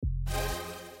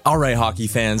All right, hockey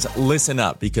fans, listen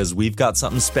up because we've got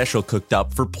something special cooked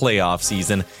up for playoff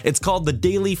season. It's called the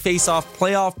Daily Face-Off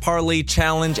Playoff Parlay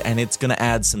Challenge, and it's going to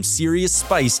add some serious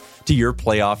spice to your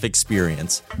playoff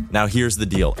experience. Now, here's the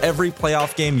deal. Every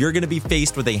playoff game, you're going to be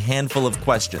faced with a handful of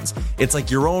questions. It's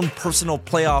like your own personal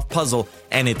playoff puzzle,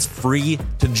 and it's free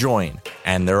to join.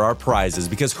 And there are prizes,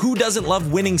 because who doesn't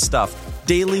love winning stuff?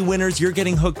 Daily winners, you're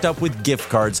getting hooked up with gift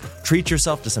cards. Treat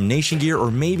yourself to some Nation gear or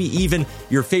maybe even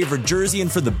your favorite jersey.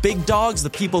 And for the big dogs, the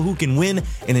people who can win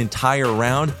an entire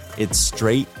round, it's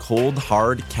straight, cold,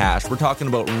 hard cash. We're talking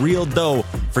about real dough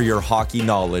for your hockey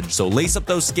knowledge. So lace up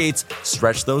those skates,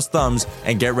 stretch those thumbs,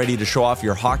 and get ready to show off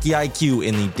your hockey IQ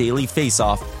in the Daily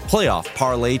Face-Off Playoff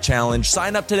Parlay Challenge.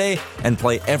 Sign up today and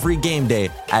play every game day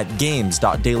at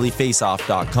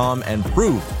games.dailyfaceoff.com and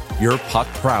prove your puck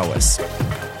prowess.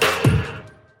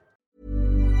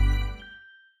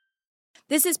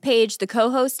 This is Paige, the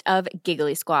co-host of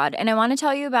Giggly Squad, and I want to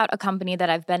tell you about a company that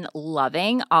I've been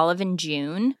loving, Olive &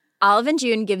 June. Olive &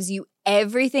 June gives you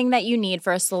everything that you need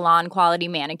for a salon-quality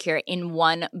manicure in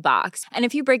one box. And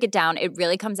if you break it down, it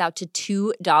really comes out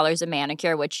to $2 a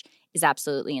manicure, which is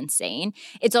absolutely insane.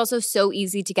 It's also so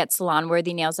easy to get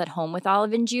salon-worthy nails at home with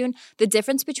Olive & June. The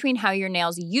difference between how your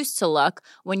nails used to look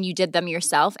when you did them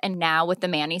yourself and now with the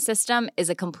Mani system is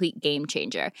a complete game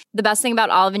changer. The best thing about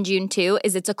Olive & June, too,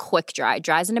 is it's a quick dry.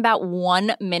 Dries in about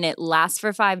 1 minute, lasts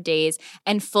for 5 days,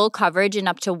 and full coverage in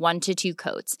up to 1 to 2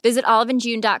 coats. Visit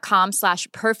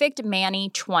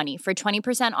oliveandjune.com/perfectmani20 for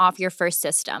 20% off your first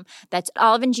system. That's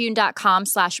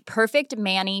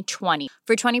oliveandjune.com/perfectmani20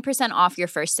 for 20% off your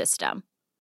first system.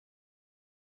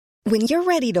 When you're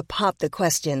ready to pop the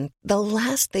question, the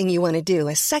last thing you want to do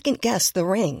is second-guess the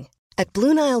ring. At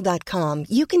BlueNile.com,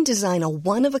 you can design a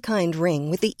one-of-a-kind ring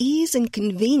with the ease and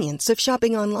convenience of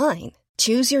shopping online.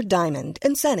 Choose your diamond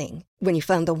and setting. When you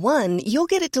find the one, you'll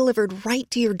get it delivered right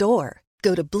to your door.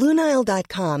 Go to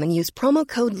BlueNile.com and use promo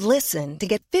code LISTEN to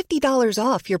get $50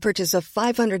 off your purchase of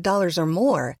 $500 or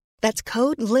more. That's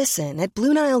code LISTEN at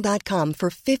BlueNile.com for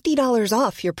 $50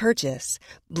 off your purchase.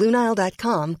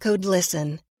 BlueNile.com, code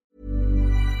LISTEN.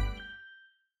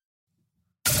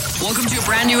 Welcome to a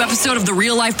brand new episode of the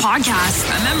Real Life Podcast,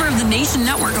 a member of the Nation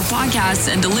Network of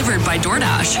Podcasts and delivered by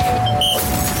DoorDash.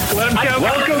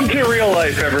 Welcome to Real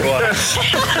Life, everyone.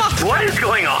 What is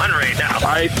going on right now?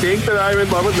 I think that I'm in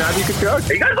love with Matthew Tkachuk.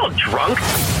 Are you guys all drunk?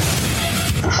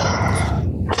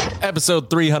 Episode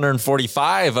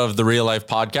 345 of the Real Life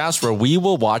Podcast, where we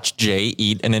will watch Jay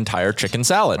eat an entire chicken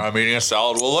salad. I'm eating a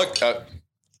salad. Well, look,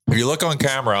 if you look on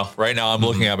camera right now, I'm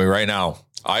looking at me right now.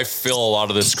 I fill a lot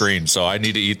of this screen, so I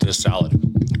need to eat this salad.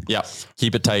 Yeah,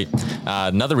 keep it tight.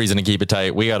 Another reason to keep it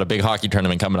tight, we got a big hockey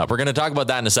tournament coming up. We're going to talk about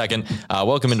that in a second.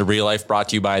 Welcome into Real Life, brought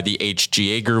to you by the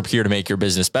HGA Group, here to make your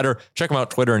business better. Check them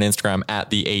out Twitter and Instagram at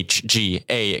the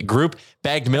HGA Group.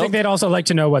 Bagged milk. I think they'd also like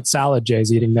to know what salad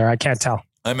Jay's eating there. I can't tell.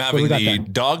 I'm having the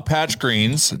dog patch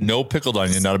greens, no pickled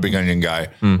onion, not a big onion guy,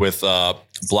 with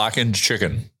blackened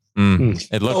chicken.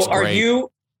 It looks great.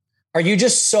 Are you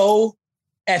just so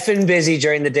effing busy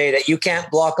during the day that you can't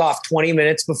block off 20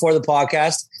 minutes before the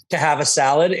podcast to have a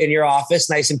salad in your office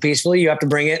nice and peacefully? You have to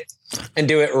bring it and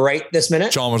do it right this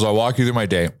minute? John, as I walk you through my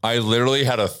day, I literally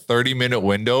had a 30-minute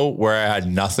window where I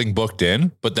had nothing booked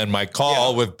in, but then my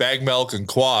call with bag milk and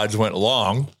quads went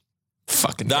long.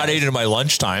 Fucking that ate into my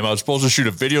lunchtime. I was supposed to shoot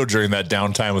a video during that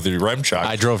downtime with the Remchuk.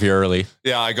 I drove here early.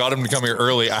 Yeah, I got him to come here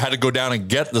early. I had to go down and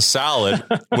get the salad,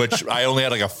 which I only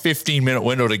had like a 15-minute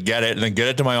window to get it and then get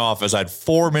it to my office. I had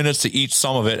 4 minutes to eat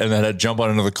some of it and then had to jump on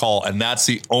another call. And that's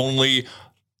the only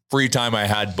free time I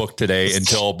had booked today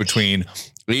until between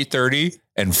 8:30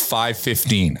 and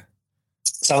 5:15.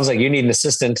 Sounds like you need an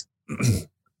assistant.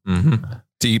 To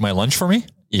eat my lunch for me?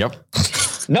 Yep.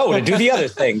 No, to do the other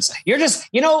things. You're just,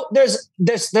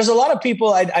 there's a lot of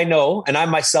people I know, and I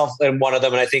myself am one of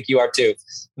them, and I think you are too,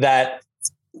 that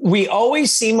we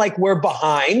always seem like we're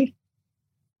behind,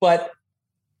 but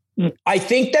I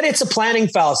think that it's a planning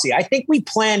fallacy. I think we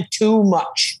plan too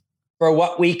much for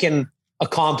what we can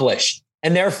accomplish,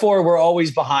 and therefore we're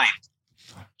always behind.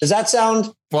 Does that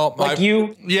sound like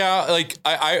you? Yeah, like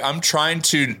I'm trying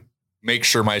to make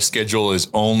sure my schedule is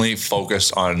only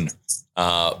focused on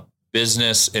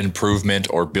business improvement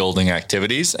or building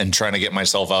activities, and trying to get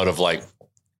myself out of like,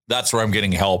 that's where I'm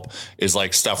getting help is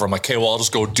like stuff where I'm like, okay, well, I'll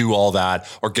just go do all that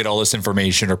or get all this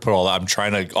information or put all that. I'm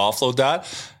trying to offload that.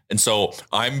 And so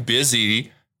I'm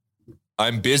busy.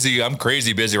 I'm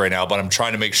crazy busy right now, but I'm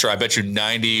trying to make sure, I bet you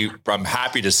I'm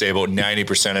happy to say about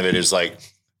 90% of it is like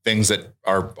things that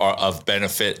are of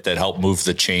benefit that help move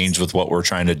the change with what we're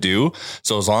trying to do.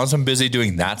 So as long as I'm busy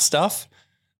doing that stuff,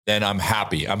 then I'm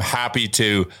happy. I'm happy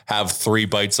to have 3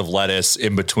 bites of lettuce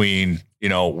in between,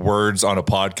 words on a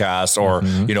podcast or,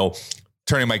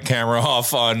 turning my camera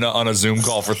off on a Zoom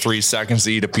call for 3 seconds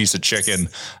to eat a piece of chicken.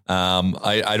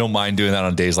 I don't mind doing that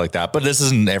on days like that, but this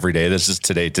isn't every day. This is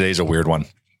today. Today's a weird one.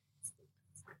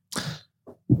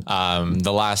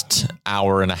 The last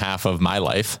hour and a half of my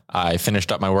life, I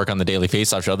finished up my work on the Daily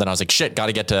Faceoff show. Then I was like, shit, got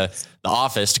to get to the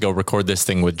office to go record this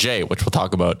thing with Jay, which we'll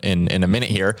talk about in a minute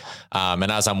here.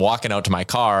 And as I'm walking out to my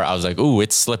car, I was like, ooh,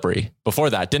 it's slippery. Before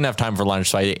that, didn't have time for lunch.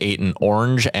 So I ate an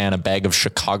orange and a bag of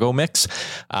Chicago mix.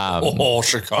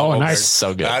 Chicago nice. mix.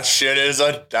 So good. That shit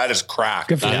that is crack.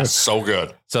 That is so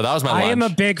good. So that was my lunch. I am a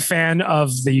big fan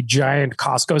of the giant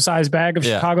Costco size bag of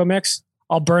Chicago mix.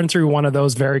 I'll burn through one of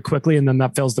those very quickly, and then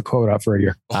that fills the quota for a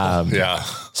year.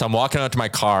 So I'm walking out to my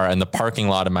car, and the parking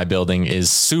lot in my building is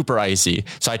super icy.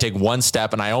 So I take one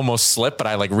step, and I almost slip, but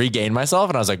I regained myself,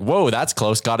 and I was like, "Whoa, that's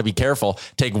close. Got to be careful."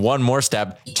 Take one more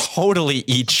step, totally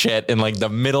eat shit in the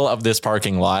middle of this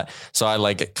parking lot. So I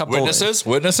a couple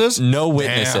witnesses, no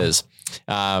witnesses.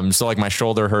 So my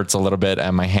shoulder hurts a little bit,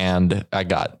 and my hand, I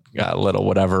got a little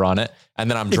whatever on it,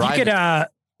 and then I'm driving.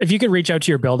 If you could reach out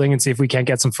to your building and see if we can't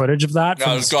get some footage of that.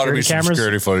 No, there's got to be some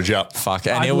security footage. Yeah. Fuck.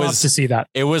 And I'd love to see that.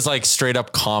 It was straight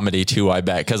up comedy too, I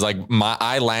bet. Cause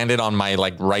I landed on my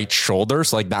right shoulder.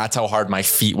 So that's how hard my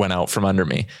feet went out from under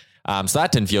me. So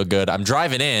that didn't feel good. I'm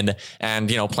driving in and,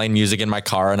 playing music in my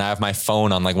car, and I have my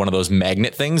phone on one of those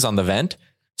magnet things on the vent.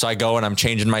 So I go and I'm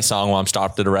changing my song while I'm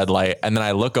stopped at a red light. And then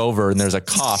I look over and there's a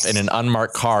cop in an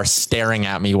unmarked car staring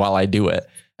at me while I do it.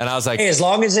 And I was like, hey, as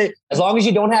long as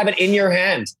you don't have it in your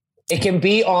hand, it can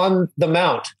be on the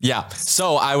mount. Yeah.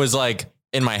 So I was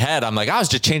in my head, I'm I was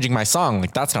just changing my song.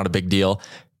 That's not a big deal.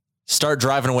 Start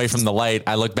driving away from the light.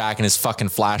 I look back and his fucking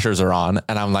flashers are on.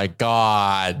 And I'm like,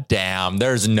 God damn,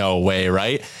 there's no way,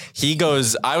 right? He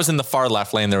goes, I was in the far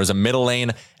left lane. There was a middle lane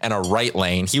and a right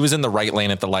lane. He was in the right lane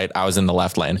at the light. I was in the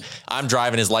left lane. I'm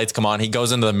driving, his lights come on. He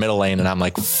goes into the middle lane and I'm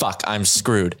like, fuck, I'm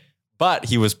screwed. But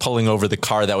he was pulling over the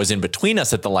car that was in between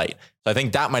us at the light. So I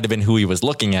think that might've been who he was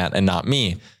looking at and not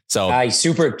me. So he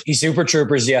super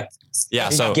troopers. Yeah. Yeah.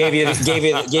 So gave you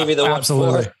the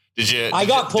absolutely. Did you? I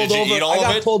got pulled over. Eat all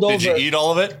of it? Did you eat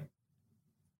all of it?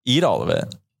 Eat all of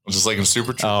it. Just in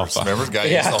Super Troopers. Remember, guy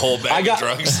eats the whole bag of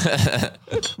drugs.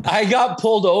 I got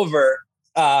pulled over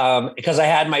because I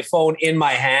had my phone in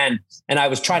my hand and I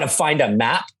was trying to find a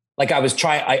map. I was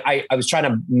trying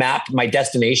to map my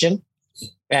destination.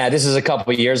 This is a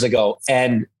couple of years ago,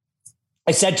 and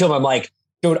I said to him, "I'm like,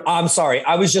 dude, I'm sorry.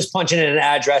 I was just punching in an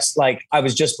address. I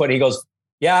was just putting." He goes,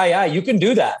 "Yeah, you can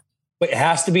do that, but it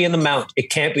has to be in the mount. It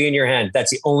can't be in your hand.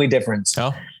 That's the only difference."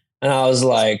 Oh, and I was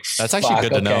like, "That's actually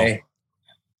good to know."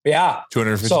 Yeah,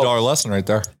 $250 lesson right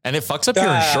there, and it fucks up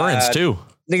your insurance too.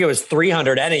 I think it was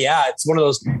 $300, and it's one of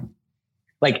those.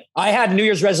 I had New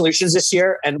Year's resolutions this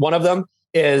year, and one of them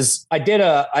is I did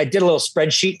a little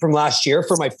spreadsheet from last year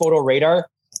for my Photo Radar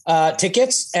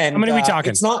tickets, and how many are we talking?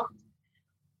 It's not,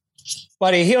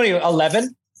 buddy. He only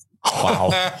 11. Wow,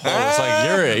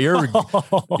 it's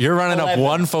you're running 11. Up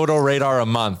one Photo Radar a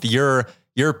month. Your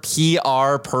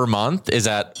PR per month is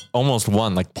at almost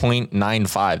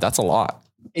 0.95. That's a lot.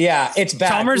 Yeah, it's bad.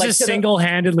 Chalmers is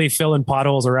single-handedly filling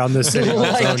potholes around this city.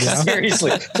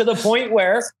 Seriously, to the point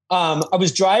where I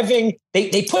was driving.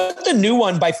 They put the new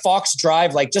one by Fox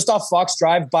Drive, just off Fox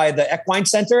Drive by the Equine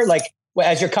Center,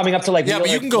 as you're coming up to Yeah, but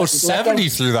you can go 70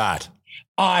 through that.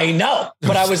 I know,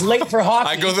 but I was late for hockey.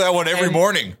 I go through that one every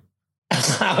morning.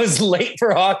 I was late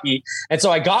for hockey, and so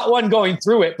I got one going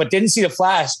through it, but didn't see the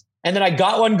flash. And then I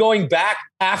got one going back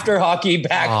after hockey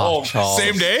back home. Charles.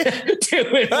 Same day? 2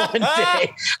 in one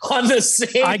day on the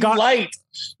same light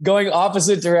going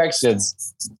opposite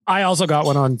directions. I also got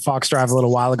one on Fox Drive a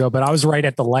little while ago, but I was right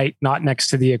at the light, not next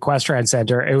to the Equestrian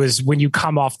Center. It was when you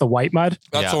come off the White Mud.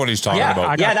 That's the one he's talking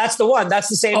about. That's the one. That's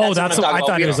the same. Oh, that's what I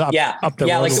thought it was up. Yeah. Up the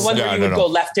the one where you would go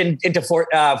left into Fort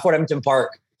Edmonton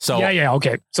Park. So yeah.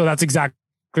 Okay. So that's exactly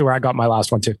where I got my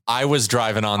last one too. I was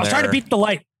driving on there. I was trying to beat the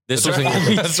light. This was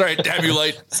that's right. Damn you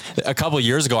light. A couple of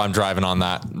years ago, I'm driving on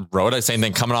that road. Same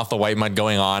thing, coming off the White Mud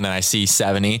going on, and I see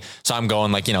 70. So I'm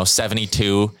going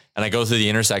 72, and I go through the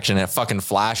intersection and it fucking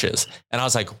flashes. And I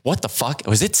was like, what the fuck?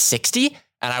 Was it 60?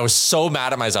 And I was so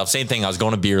mad at myself. Same thing. I was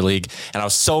going to beer league and I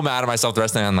was so mad at myself the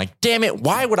rest of the night. I'm like, damn it.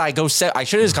 Why would I go I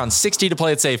should have just gone 60 to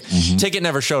play it safe. Mm-hmm. Ticket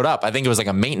never showed up. I think it was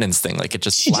a maintenance thing. It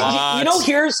just,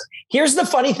 here's the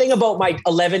funny thing about my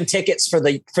 11 tickets for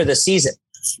the season.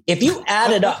 If you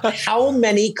added up how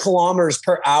many kilometers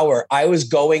per hour I was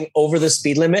going over the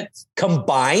speed limit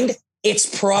combined,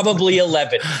 It's probably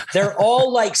 11. They're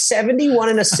all like 71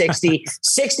 and a 60,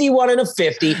 61 and a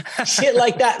 50, shit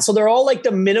like that. So they're all like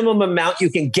the minimum amount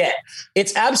you can get.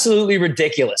 It's absolutely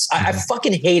ridiculous. I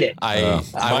fucking hate it.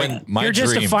 You're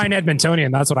just a fine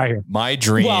Edmontonian. That's what I hear. My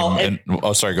dream.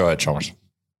 Sorry, go ahead, Chalmers.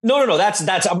 No. That's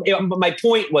my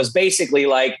point was basically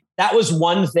like, that was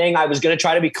one thing I was going to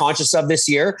try to be conscious of this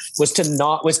year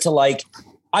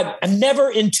I'm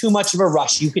never in too much of a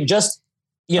rush. You can just,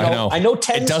 I know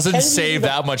 10. It doesn't save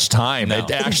that much time. No.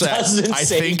 It actually, I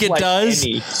think it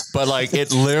does, but like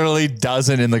it literally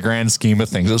doesn't in the grand scheme of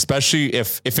things, especially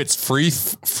if it's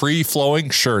free flowing.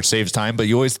 Sure, it saves time, but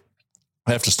you always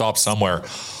have to stop somewhere.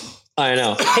 I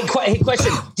know. Hey,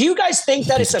 question. Do you guys think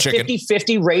that it's a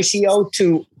 50-50 ratio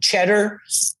to cheddar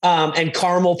and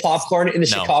caramel popcorn in the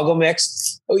Chicago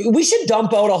mix? We should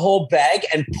dump out a whole bag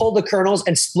and pull the kernels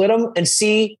and split them and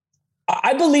see.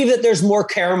 I believe that there's more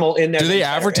caramel in there. Do they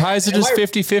advertise it as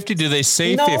 50-50? Do they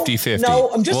say 50-50? No,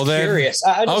 I'm just curious.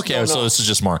 So this is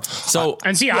just more.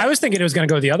 I was thinking it was going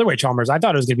to go the other way, Chalmers. I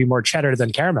thought it was going to be more cheddar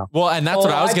than caramel. Well, and that's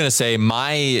what I was going to say.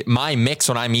 My mix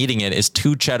when I'm eating it is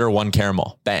 2 cheddar, 1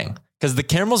 caramel. Bang. Because the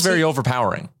caramel is very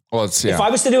overpowering. Well, if I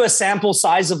was to do a sample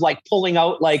size of like pulling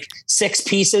out like 6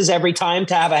 pieces every time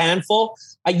to have a handful,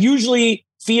 I usually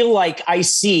feel like I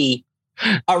see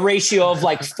a ratio of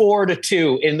like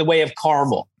 4-2 in the way of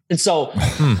caramel. And so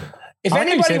if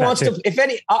anybody wants to,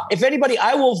 if anybody,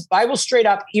 I will straight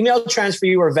up email transfer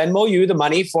you or Venmo you the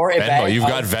money for a bag. You've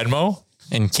got Venmo?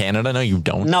 In Canada? No, you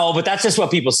don't. No, but that's just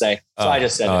what people say. So I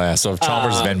just said it. Yeah. So if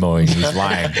Chalmers is Venmoing, he's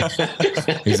lying.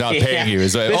 He's not paying you.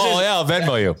 He's like, I'll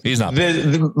Venmo you. He's not.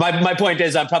 My point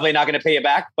is I'm probably not going to pay you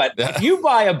back. But if you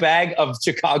buy a bag of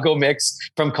Chicago mix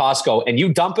from Costco and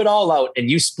you dump it all out and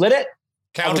you split it,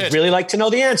 I would really like to know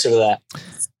the answer to that.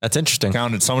 That's interesting.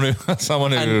 Count it.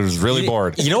 Someone who's really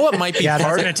bored. You know what might be part of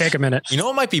it? It's going to take a minute. You know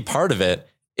what might be part of it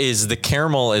is the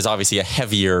caramel is obviously a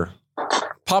heavier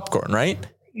popcorn, right?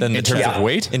 Than in terms of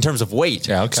weight? In terms of weight.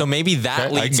 Yeah, okay. So maybe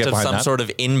that leads to some sort of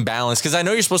imbalance. Because I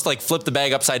know you're supposed to like flip the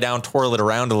bag upside down, twirl it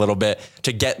around a little bit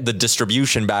to get the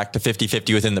distribution back to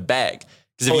 50-50 within the bag.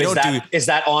 Because if you don't is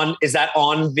that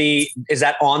on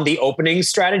the opening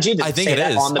strategy? I think it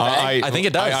is. On the bag? I think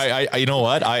it does. I you know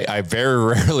what? I very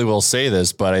rarely will say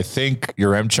this, but I think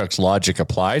your M-Chuck's logic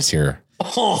applies here.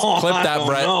 Clip that,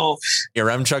 Brett. Your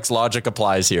M-Chuck's logic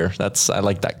applies here. I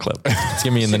like that clip. It's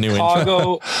gonna be in the new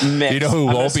Chicago mix. You know who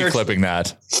won't be clipping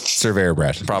that? Surveyor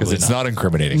Brett. Probably it's not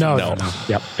incriminating. No.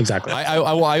 Yep, exactly.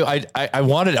 I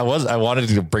wanted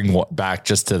to bring back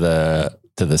just to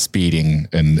the speeding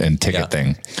and ticket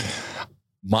thing.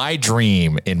 My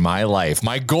dream in my life,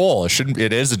 my goal,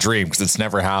 it is a dream because it's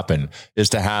never happened, is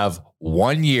to have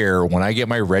 1 year when I get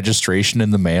my registration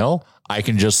in the mail, I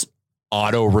can just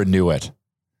auto renew it,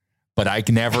 but I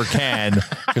never can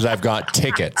because I've got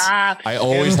tickets. I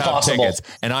always have tickets,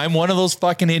 and I'm one of those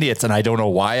fucking idiots. And I don't know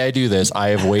why I do this. I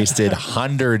have wasted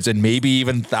hundreds and maybe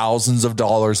even thousands of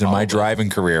dollars in my driving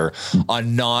career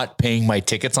on not paying my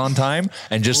tickets on time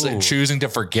and just choosing to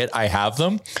forget I have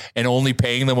them and only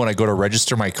paying them when I go to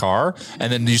register my car.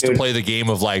 And then used to play the game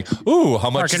of like, how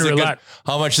much is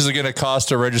it going to cost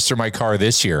to register my car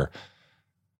this year?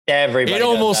 It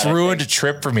almost ruined a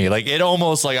trip for me. Like I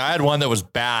had one that was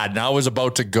bad and I was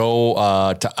about to go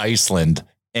to Iceland.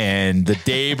 And the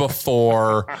day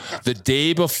before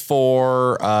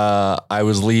I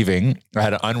was leaving, I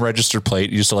had an unregistered plate.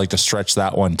 Used to like to stretch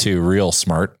that one too. Real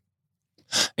smart.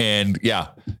 And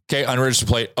unregistered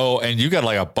plate. Oh, and you got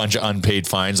like a bunch of unpaid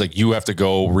fines. Like you have to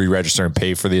go re-register and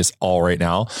pay for this all right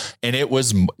now. And it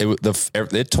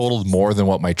totaled more than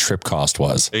what my trip cost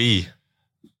was. Hey.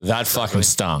 That fucking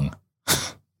stung.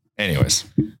 Anyways,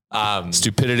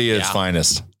 stupidity at its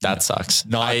finest. That sucks.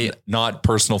 Not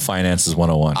personal finances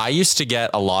 101. I used to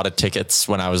get a lot of tickets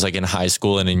when I was like in high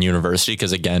school and in university.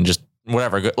 Cause again, just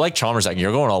whatever, like Chalmers, like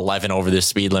you're going 11 over the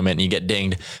speed limit and you get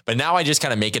dinged. But now I just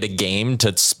kind of make it a game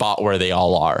to spot where they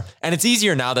all are. And it's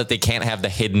easier now that they can't have the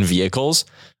hidden vehicles.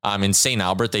 In St.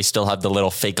 Albert, they still have the little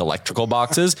fake electrical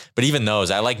boxes, but even those,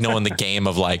 I like knowing the game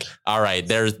of like, all right,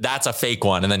 that's a fake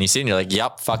one. And then you see, and you're like,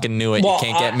 yep, fucking knew it. Well, you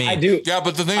can't get me. I do. Yeah.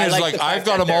 But the thing is like I've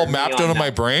got them all mapped out of my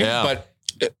brain, but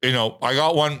I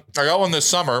got one this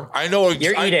summer. I know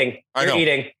you're eating. I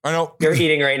know you're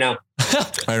eating right now.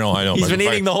 I know. He's been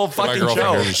eating the whole fucking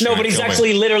show. No, but he's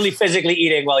actually literally physically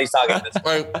eating while he's talking this.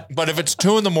 But if it's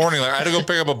 2 a.m, like I had to go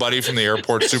pick up a buddy from the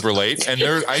airport super late, and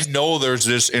I know there's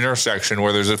this intersection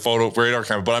where there's a photo radar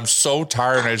camera, but I'm so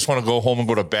tired and I just want to go home and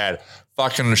go to bed.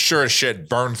 Fucking sure as shit,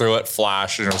 burn through it,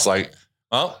 flash, and it was like,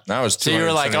 well, that was $275. So you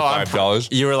were like,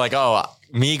 you were like,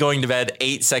 me going to bed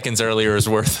 8 seconds earlier is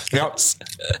worth. Yep.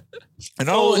 And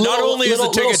not only is the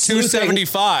ticket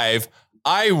 $275,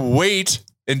 I wait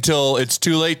until it's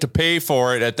too late to pay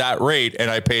for it at that rate, and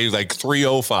I pay like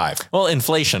 $305. Well,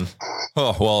 inflation.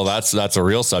 Oh, well, that's a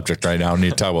real subject right now. I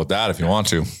need to talk about that if you want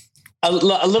to. A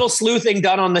little sleuthing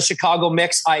done on the Chicago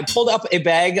mix. I pulled up a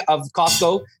bag of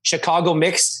Costco Chicago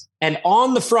mix, and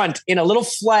on the front, in a little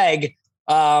flag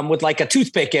with like a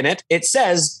toothpick in it, it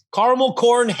says caramel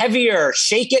corn heavier.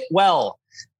 Shake it well.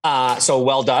 So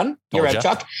well done. You're right,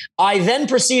 Chuck. I then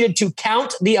proceeded to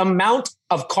count the amount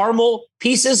of caramel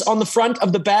pieces on the front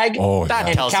of the bag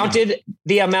and counted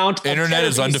the amount. Internet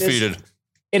is undefeated.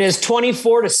 It is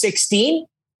 24-16,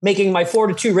 making my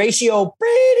 4-2 ratio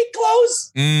pretty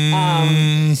close.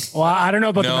 Well, I don't know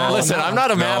about the math. Listen, I'm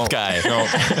not a math guy.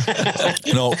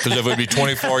 No, because if it would be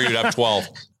 24, you'd have 12.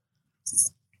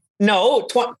 No,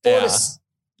 4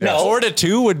 to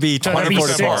 2 would be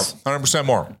 100%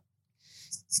 more.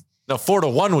 No, 4 to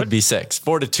 1 would be 6.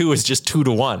 4 to 2 is just 2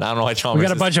 to 1. I don't know why Chalmers. We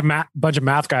got a bunch of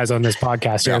math guys on this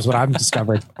podcast here. Is what I've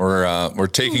discovered. We're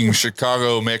taking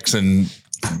Chicago mix and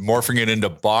morphing it into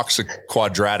box of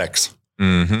quadratics.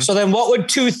 Mm-hmm. So then, what would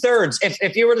 2/3?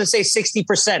 If you were to say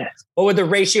 60%, what would the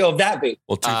ratio of that be?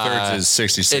 Well, 2/3 is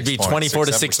 66. It'd be 24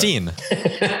 to 16.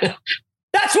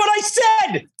 That's what I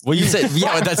said. Well, you said,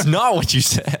 yeah, but that's not what you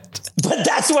said. But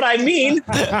that's what I mean.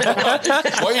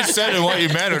 What you said and what you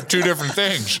meant are two different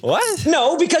things. What?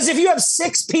 No, because if you have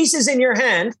 6 pieces in your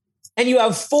hand and you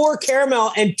have 4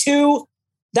 caramel and 2,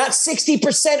 that's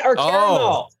 60% are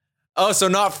caramel. Oh, so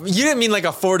you didn't mean like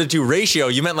a 4 to 2 ratio.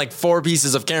 You meant like 4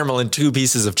 pieces of caramel and 2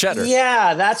 pieces of cheddar.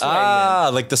 Yeah, that's what I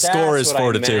meant. Like the score is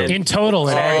 4 to 2. In total,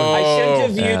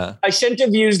 I shouldn't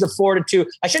have used the 4 to 2.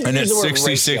 I shouldn't have used the word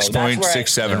ratio.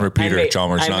 66.67 repeater,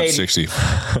 Chalmers, not 60.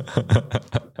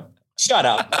 Shut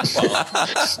up.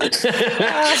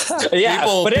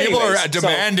 People are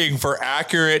demanding for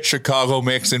accurate Chicago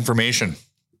mix information.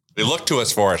 They look to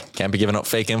us for it. Can't be giving out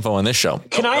fake info on this show.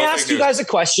 Can I ask you guys a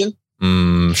question?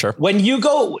 Sure. When you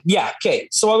go, okay.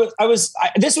 So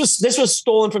this was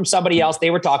stolen from somebody else. They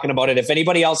were talking about it. If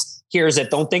anybody else hears it,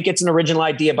 don't think it's an original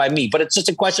idea by me, but it's just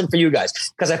a question for you guys.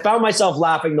 Because I found myself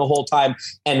laughing the whole time.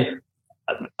 And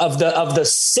of the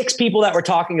 6 people that were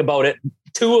talking about it,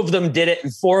 2 of them did it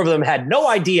and 4 of them had no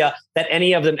idea that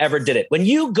any of them ever did it. When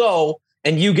you go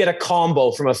and you get a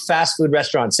combo from a fast food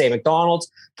restaurant, say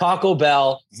McDonald's, Taco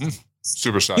Bell,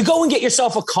 super size. You go and get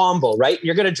yourself a combo, right?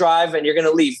 You're going to drive and you're going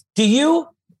to leave.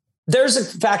 There's a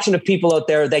faction of people out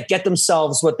there that get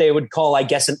themselves what they would call, I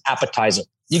guess, an appetizer.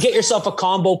 You get yourself a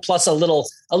combo plus a little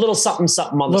something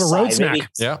on the side. Road snack.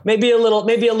 Maybe a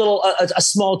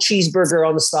small cheeseburger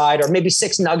on the side, or maybe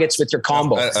 6 nuggets with your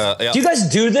combo. Do you guys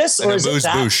do this, or is it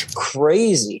that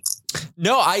crazy?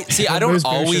 No, I don't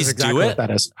always do it.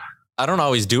 I don't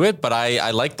always do it, but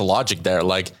I like the logic there.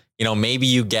 Like, maybe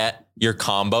you get your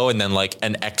combo and then like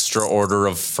an extra order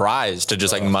of fries to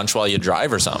just like munch while you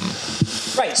drive or something.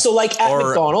 Right. So like at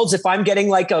McDonald's, if I'm getting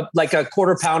like a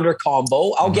quarter pounder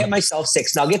combo, I'll get myself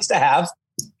 6 nuggets to have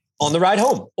on the ride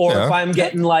home. Or if I'm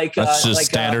getting that's just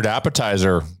standard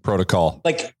appetizer protocol.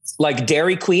 Like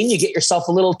Dairy Queen, you get yourself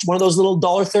one of those little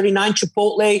 $1.39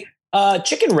 Chipotle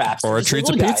chicken wraps. Or a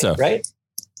Treats Pizza. Right.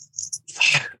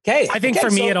 Okay. I think for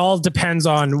me, it all depends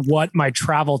on what my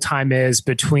travel time is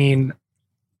between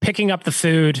picking up the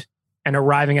food and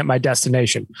arriving at my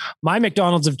destination. My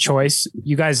McDonald's of choice,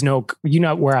 you guys know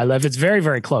where I live. It's very,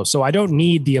 very close. So I don't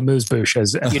need the amuse-bouche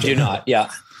as you do not. Yeah.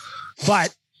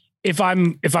 But if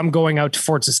I'm going out to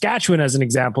Fort Saskatchewan, as an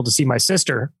example, to see my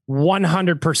sister,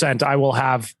 100% I will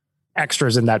have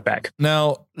extras in that bag.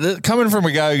 Now, coming from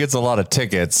a guy who gets a lot of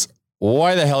tickets,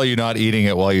 why the hell are you not eating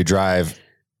it while you drive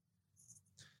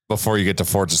before you get to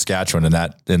Fort Saskatchewan in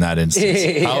that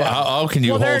instance? How can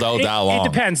you hold out that long?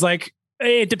 It depends.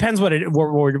 It depends what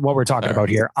we're talking about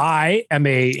here. I am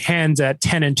a hands at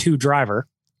 10 and 2 driver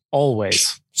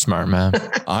always. Smart man.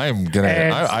 I'm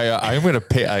gonna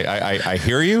pay. I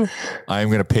hear you. I'm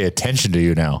gonna pay attention to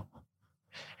you now.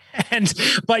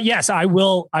 But yes, I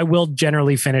will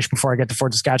generally finish before I get to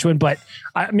Fort Saskatchewan, but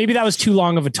maybe that was too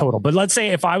long of a total. But let's say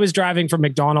if I was driving from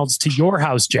McDonald's to your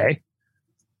house, Jay,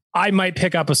 I might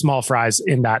pick up a small fries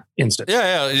in that instance.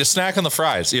 Yeah. You snack on the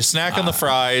fries.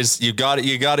 You got it.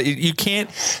 You can't.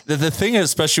 The thing is,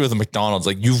 especially with the McDonald's,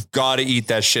 like you've got to eat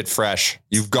that shit fresh.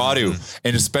 You've got to.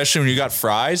 And especially when you got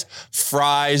fries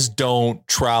don't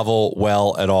travel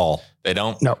well at all. They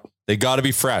don't. No. They got to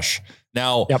be fresh.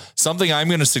 Now, something I'm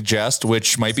going to suggest,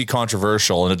 which might be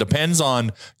controversial, and it depends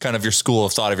on kind of your school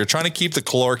of thought. If you're trying to keep the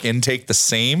caloric intake the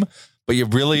same, but you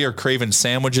really are craving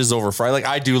sandwiches over fries. Like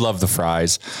I do love the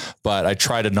fries, but I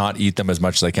try to not eat them as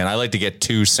much as I can. I like to get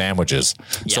 2 sandwiches.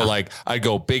 Yeah. So like I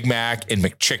go Big Mac and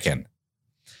McChicken.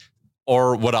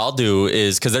 Or what I'll do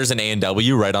is, because there's an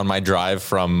A&W right on my drive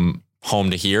from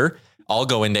home to here, I'll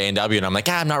go into A&W and I'm like,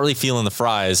 I'm not really feeling the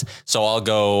fries. So I'll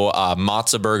go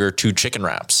matzo burger, 2 chicken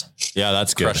wraps. Yeah,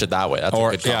 that's good. Crush it that way. That's a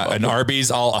good combo. And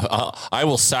Arby's, I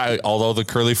will although the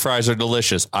curly fries are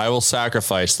delicious, I will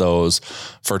sacrifice those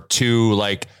for 2,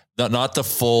 like not the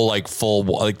full, like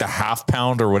the half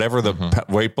pound or whatever, the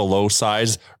weight below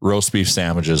size roast beef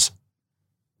sandwiches.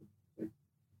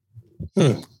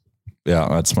 Yeah,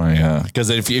 that's my, because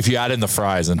if you add in the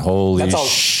fries, and holy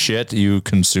shit, you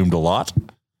consumed a lot.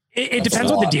 It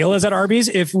depends what the deal is at Arby's.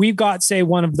 If we've got, say,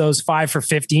 one of those 5 for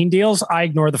 $15 deals, I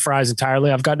ignore the fries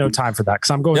entirely. I've got no time for that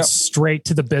because I'm going straight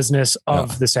to the business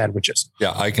of the sandwiches.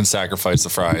 Yeah, I can sacrifice the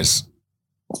fries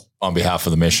on behalf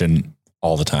of the mission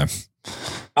all the time.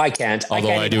 I can't. Although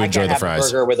I do enjoy the fries.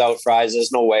 A burger without fries,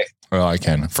 there's no way. Well, I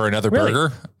can. For another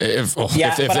burger, if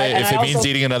it means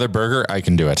eating another burger, I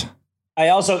can do it. I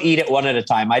also eat it one at a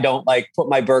time. I don't like put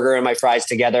my burger and my fries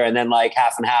together and then like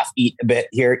half and half, eat a bit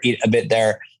here, eat a bit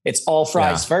there. It's all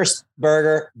fries first,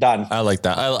 burger, done. I like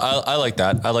that. I like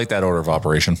that. I like that order of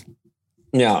operation.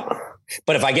 Yeah.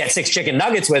 But if I get 6 chicken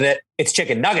nuggets with it, it's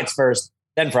chicken nuggets first,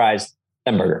 then fries,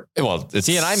 then burger. Well,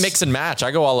 see, and I mix and match.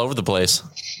 I go all over the place.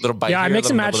 Little bite. Yeah, here, I mix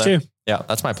and match too. Yeah,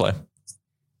 that's my play.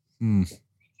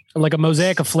 Like a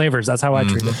mosaic of flavors. That's how I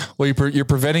treat it. Well, you're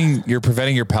preventing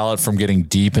your palate from getting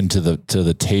deep into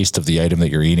the taste of the item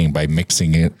that you're eating by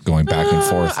mixing it, going back and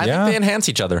forth. I think they enhance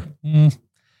each other.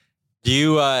 Do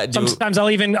you? Sometimes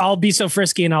I'll be so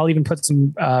frisky and I'll even put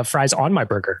some fries on my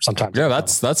burger. Sometimes. Yeah,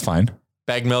 that's fine.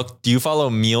 Bag Milk. Do you follow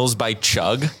Meals by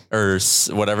Chug or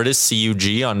whatever it is,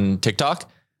 CUG on TikTok?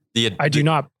 I do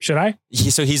not. Should I?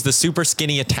 He's the super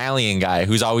skinny Italian guy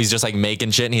who's always just like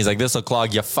making shit. And he's like, this will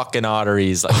clog your fucking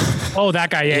arteries. Like, oh, that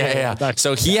guy. Yeah.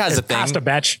 So he has a thing. Pasta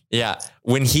batch. Yeah.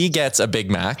 When he gets a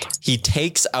Big Mac, he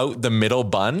takes out the middle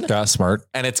bun. That's smart.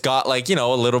 And it's got like, a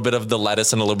little bit of the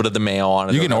lettuce and a little bit of the mayo on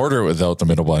it. You can order it without the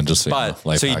middle bun. Just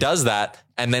so he does that.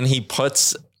 And then he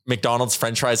puts McDonald's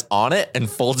French fries on it and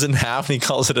folds it in half and he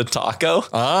calls it a taco.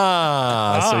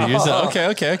 So use it.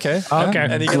 Okay.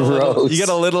 And you get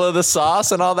a little of the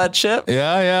sauce and all that shit.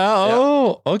 Yeah.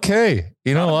 Oh, okay.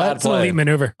 You know what? That's an elite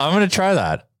maneuver. I'm going to try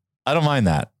that. I don't mind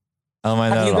that.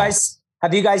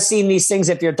 Have you guys seen these things?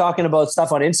 If you're talking about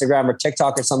stuff on Instagram or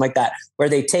TikTok or something like that, where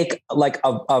they take like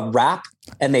a wrap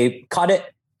and they cut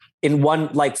it in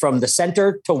one, like from the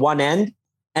center to one end.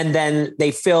 And then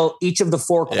they fill each of the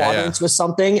 4 quadrants with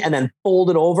something and then fold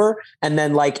it over. And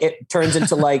then like it turns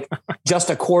into like just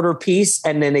a quarter piece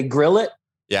and then they grill it.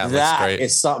 Yeah. That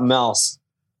is something else.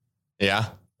 Yeah.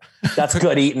 That's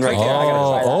good eating right there. I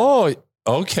gotta try that.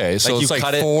 Okay. So like it's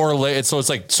like 4 layers. So it's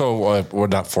like, well,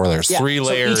 not 4 layers, 3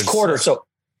 layers. Each quarter. So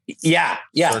yeah.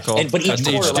 But each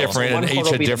quarter, different and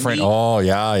each a different. Oh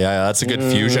yeah. That's a good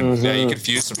fusion. Yeah. You can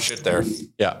fuse some shit there.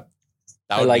 Yeah.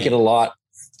 I like it a lot.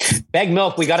 Bag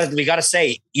Milk, we gotta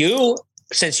say,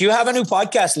 since you have a new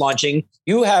podcast launching,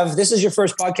 this is your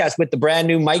first podcast with the brand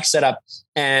new mic setup,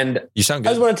 and you sound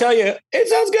good. I just want to tell you, it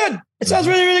sounds good. It sounds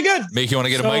really, really good. Make you want to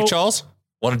get a mic, Charles?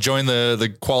 Want to join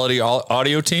the quality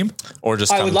audio team, or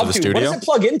just come to the studio? What does it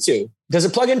plug into? Does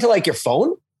it plug into like your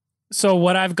phone? So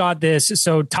what I've got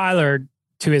so Tyler,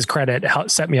 to his credit,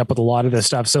 set me up with a lot of this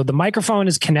stuff. So the microphone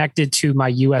is connected to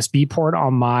my USB port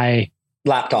on my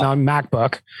laptop on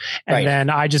MacBook. And then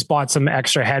I just bought some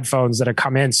extra headphones that have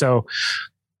come in. So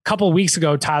a couple of weeks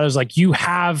ago, Tyler's like, you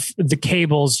have the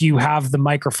cables, you have the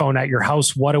microphone at your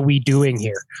house. What are we doing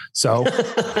here? So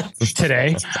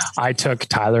today I took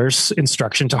Tyler's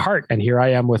instruction to heart and here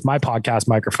I am with my podcast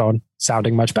microphone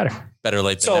sounding much better. Better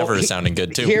late than ever, sounding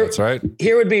good too. That's right.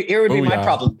 Here would be my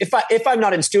problem. If I'm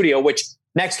not in studio, which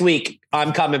next week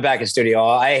I'm coming back in studio.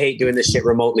 I hate doing this shit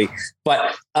remotely,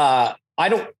 but,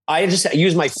 I just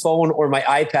use my phone or my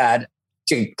iPad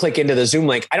to click into the Zoom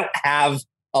link. I don't have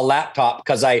a laptop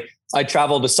because I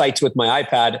travel to sites with my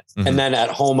iPad and then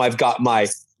at home I've got my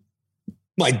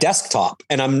desktop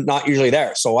and I'm not usually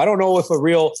there. So I don't know if a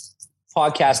real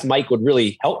podcast mic would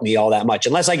really help me all that much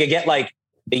unless I could get like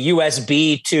the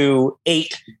USB to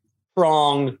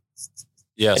 8-prong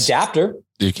adapter.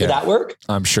 You can. Would that work?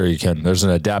 I'm sure you can. There's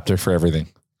an adapter for everything.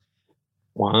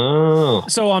 Wow.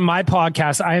 So on my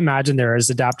podcast, I imagine there is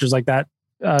adapters like that.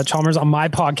 Chalmers, on my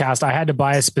podcast, I had to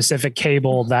buy a specific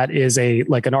cable that is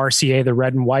like an RCA, the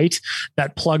red and white,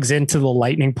 that plugs into the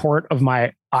lightning port of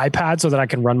my iPad so that I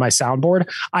can run my soundboard.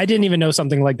 I didn't even know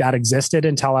something like that existed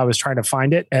until I was trying to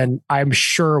find it. And I'm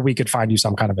sure we could find you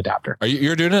some kind of adapter.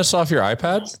 You're doing this off your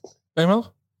iPad,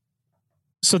 Emil?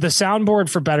 So the soundboard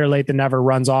for Better Late Than Never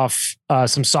runs off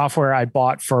some software I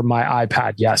bought for my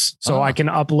iPad. Yes. So I can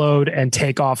upload and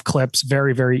take off clips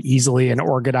very, very easily and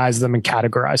organize them and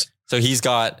categorize. So he's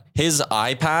got his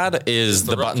iPad is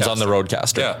the buttons on the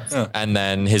Rodecaster. Yeah. And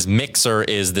then his mixer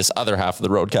is this other half of the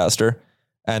Rodecaster.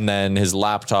 And then his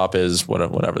laptop is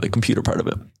whatever the computer part of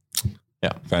it.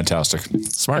 Yeah. Fantastic.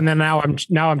 Smart. And then now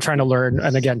I'm trying to learn.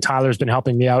 And again, Tyler's been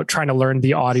helping me out trying to learn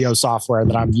the audio software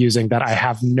that I'm using that I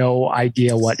have no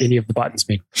idea what any of the buttons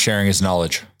mean. Sharing his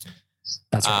knowledge.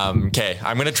 That's right. Okay.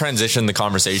 I'm going to transition the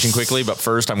conversation quickly, but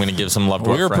first I'm going to give some love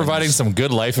to We were our friends. providing some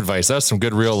good life advice. That's some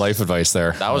good real life advice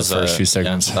there. That was the first few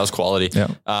segments. Yeah, that was quality.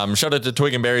 Yeah. Shout out to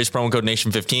Twig and Berries. Promo code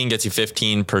Nation15 gets you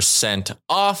 15%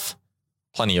 off.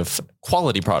 Plenty of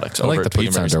quality products. I like over the at Twig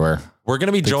and pizza Berries. underwear. We're going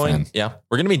to be Big joined. fan. Yeah.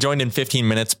 We're going to be joined in 15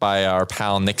 minutes by our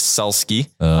pal, Nick Selski.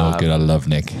 Oh, good. I love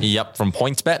Nick. Yep. From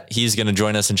PointsBet. He's going to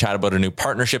join us and chat about a new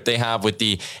partnership they have with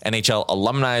the NHL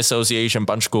Alumni Association.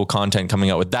 Bunch of cool content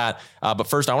coming out with that. But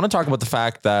first I want to talk about the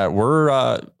fact that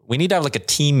we need to have like a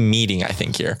team meeting, I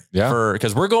think here. Yeah.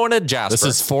 Because we're going to Jasper. This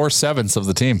is 4/7 of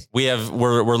the team.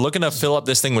 We're looking to fill up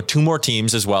this thing with 2 more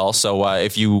teams as well. So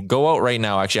if you go out right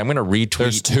now, actually, I'm going to retweet.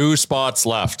 There's 2 spots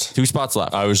left. 2 spots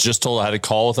left. I was just told I had a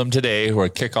call with them today, or a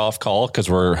kickoff call, because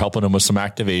we're helping them with some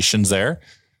activations there.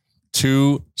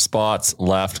 2 spots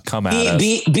left. Come at us.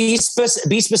 Be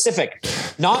specific.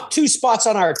 Not 2 spots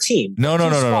on our team. No. In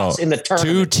the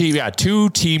tournament. 2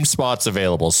 team spots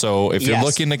available. So if you're Yes.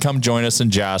 looking to come join us in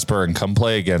Jasper and come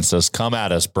play against us, come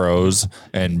at us, bros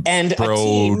and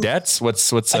brodettes.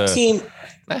 What's a team?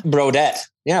 Brodette.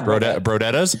 Yeah,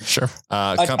 Brodettas. Sure.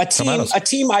 A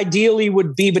team ideally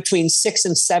would be between 6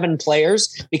 and 7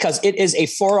 players, because it is a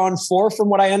 4-on-4 from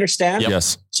what I understand. Yep.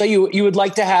 Yes. So you would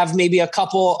like to have maybe a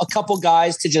couple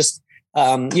guys to just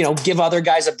give other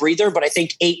guys a breather, but I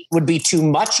think 8 would be too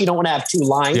much. You don't want to have 2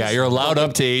 lines. Yeah, you're allowed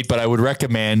up to 8, but I would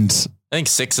recommend. I think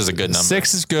 6 is a good number.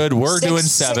 6 is good. We're doing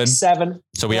 7. 7.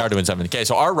 So we are doing 7. Okay.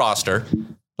 So our roster.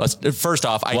 First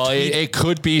off, it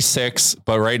could be 6,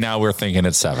 but right now we're thinking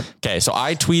it's 7. Okay, so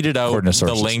I tweeted out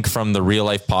the link from the Real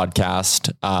Life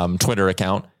Podcast Twitter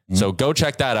account. Mm-hmm. So go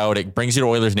check that out. It brings you to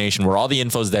Oilers Nation, where all the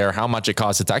info's there, how much it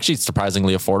costs. It's actually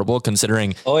surprisingly affordable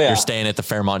considering you're staying at the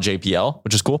Fairmont JPL,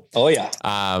 which is cool. Oh yeah.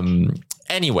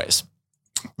 Anyways,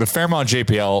 the Fairmont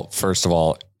JPL, first of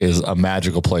all, is a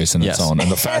magical place in its own,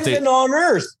 and the fact that on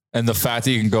earth. And the fact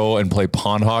that you can go and play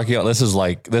pond hockey, this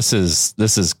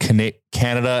is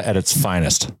Canada at its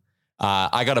finest.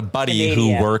 I got a buddy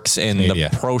who works in the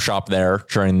pro shop there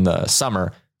during the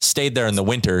summer, stayed there in the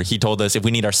winter. He told us if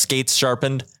we need our skates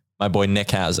sharpened, my boy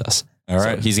Nick has us. All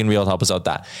right. So he's going to be able to help us out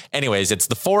that. Anyways, it's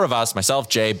the 4 of us, myself,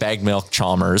 Jay, Bag Milk,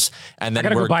 Chalmers. And then I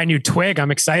got to go buy a new twig.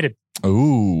 I'm excited.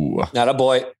 Ooh. Not a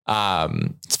boy.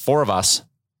 It's 4 of us.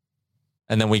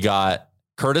 And then we got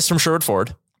Curtis from Sherwood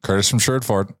Ford.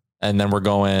 And then we're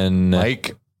going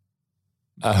Mike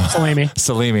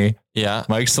Salimi. Yeah.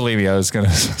 Mike Salimi. I was going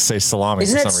to say salami.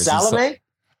 Isn't it salami?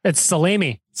 It's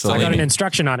salami. I got an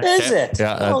instruction on it. Is it?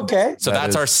 Yeah. Okay. So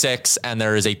that's our 6, and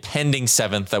there is a pending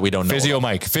 7th that we don't know. Physio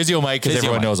Mike, because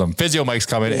everyone knows him. Physio Mike's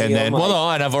coming, and then Mike.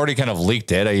 and I've already kind of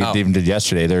leaked it. I even did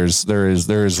yesterday. There's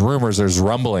rumors, there's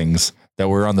rumblings that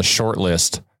we're on the short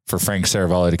list for Frank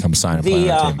Saravalli to come sign and play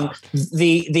on our team.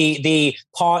 The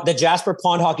Jasper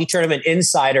Pond Hockey Tournament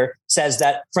insider says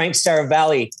that Frank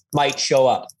Saravalli might show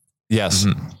up. Yes.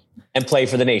 Mm-hmm. And play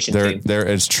for the nation team. There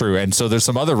is true. And so there's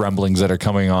some other rumblings that are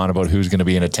coming on about who's going to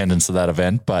be in attendance at that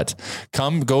event, but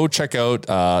go check out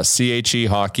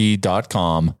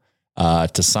chehockey.com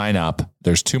to sign up.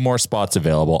 There's 2 more spots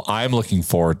available. I'm looking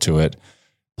forward to it.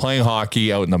 Playing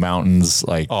hockey out in the mountains,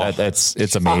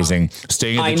 it's amazing.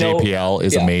 Staying at the JPL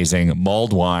is amazing.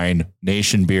 Mulled wine,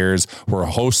 Nation beers. We're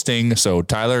hosting. So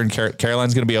Tyler and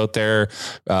Caroline's going to be out there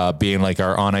being like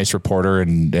our on ice reporter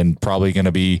and probably going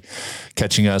to be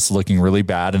catching us looking really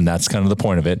bad. And that's kind of the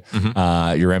point of it.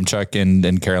 Mm-hmm. Your Remchuk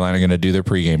and Caroline are going to do their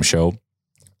pregame show.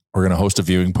 We're going to host a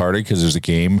viewing party because there's a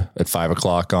game at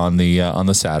 5:00 on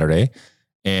the Saturday.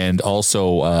 And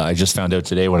also, I just found out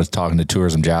today when I was talking to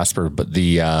Tourism Jasper, but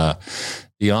the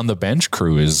On the Bench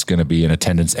crew is going to be in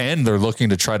attendance, and they're looking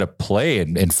to try to play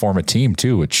and form a team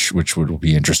too, which would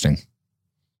be interesting.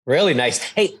 Really nice.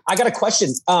 Hey, I got a question.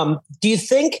 Do you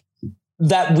think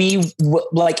that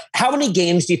how many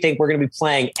games do you think we're going to be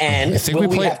playing? And will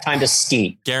we have time to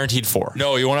ski? Guaranteed 4.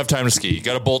 No, you won't have time to ski. You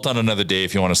got to bolt on another day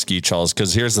if you want to ski, Charles.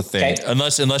 Because here's the thing: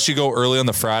 unless you go early on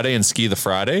the Friday and ski the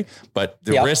Friday, but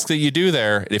the risk that you do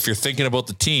there, if you're thinking about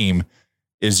the team,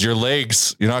 is your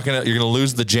legs. You're going to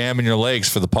lose the jam in your legs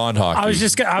for the pond hockey. I was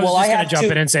just going to jump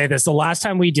in and say this. The last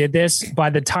time we did this, by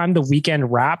the time the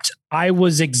weekend wrapped, I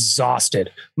was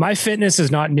exhausted. My fitness is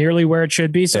not nearly where it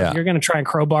should be. So if you're going to try and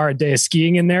crowbar a day of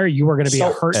skiing in there, you are going to be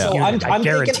a hurt. So I'm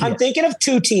thinking of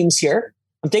two teams here.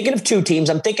 I'm thinking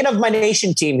of my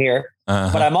nation team here,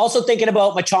 but I'm also thinking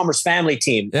about my Chalmers family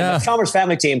team. Yeah. My Chalmers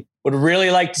family team would really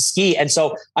like to ski. And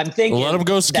so I'm thinking, let them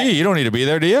go ski. You don't need to be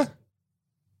there, do you?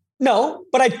 No,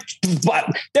 but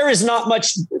there is not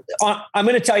much. I'm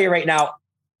going to tell you right now,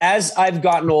 as I've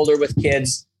gotten older with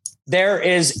kids, there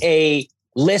is a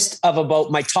list of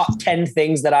about my top 10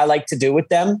 things that I like to do with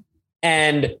them.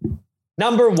 And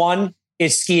number one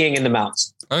is skiing in the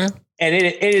mountains. Okay. And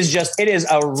it is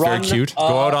a run. Very cute.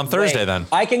 Go out on Thursday then.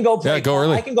 I can go play. Yeah, go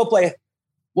early. I can go play.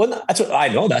 Well, that's what I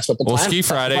know. That's what the We'll plan. ski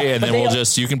Friday, and then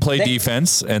you can play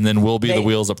defense, and then we'll be the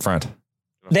wheels up front.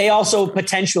 They also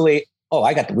potentially. Oh,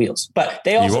 I got the wheels, but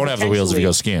they also you won't have the wheels if you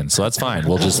go skiing, so that's fine.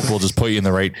 We'll just put you in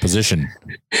the right position.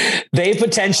 They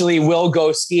potentially will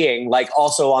go skiing, like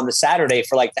also on the Saturday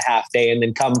for like the half day, and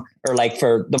then come or like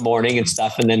for the morning and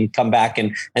stuff, and then come back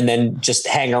and then just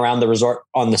hang around the resort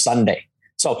on the Sunday.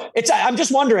 So I'm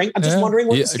just wondering. What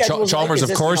the schedule is. Chalmers, like.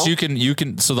 of course, you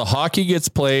can. So the hockey gets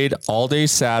played all day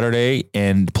Saturday,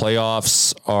 and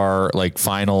playoffs are like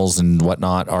finals and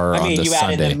whatnot are on the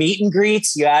Sunday. Add in the meet and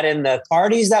greets, you add in the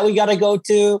parties that we got to go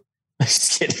to.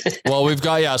 Just kidding. Well, we've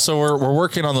got so we're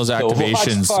working on those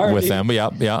activations with them.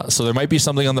 Yeah. So there might be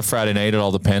something on the Friday night. It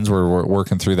all depends. We're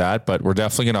working through that, but we're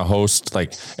definitely going to host.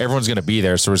 Like everyone's going to be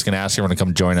there, so we're just going to ask everyone to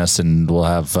come join us, and we'll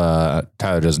have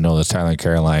Tyler doesn't know this. Tyler and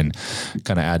Caroline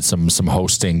kind of add some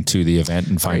hosting to the event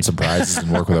and find some prizes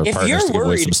and work with our partners to give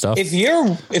away some stuff. If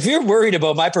you're worried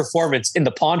about my performance in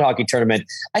the pond hockey tournament,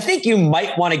 I think you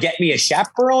might want to get me a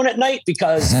chaperone at night,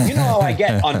 because you know how I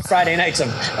get on Friday nights of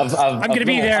I'm going to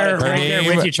be there.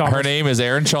 Her name is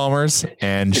Erin Chalmers,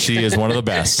 and she is one of the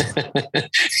best.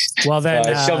 Well, then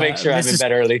she'll make sure I'm in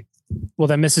bed early. Well,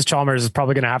 then Mrs. Chalmers is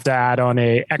probably going to have to add on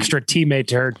a extra teammate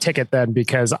to her ticket then,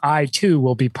 because I too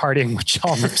will be partying with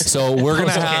Chalmers. So we're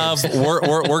gonna have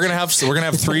we're gonna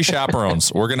have three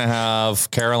chaperones. We're gonna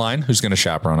have Caroline, who's gonna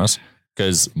chaperone us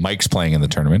because Mike's playing in the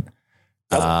tournament.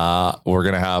 We're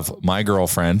gonna have my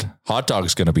girlfriend. Hot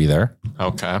Dog's gonna be there.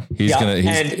 Okay, he's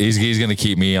gonna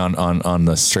keep me on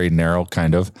the straight and narrow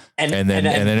kind of, and then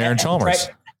Erin Chalmers.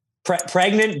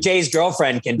 Pregnant Jay's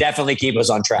girlfriend can definitely keep us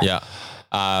on track. Yeah.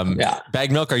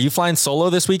 Bag Milk, are you flying solo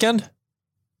this weekend?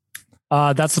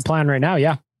 That's the plan right now.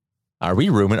 Yeah. Are we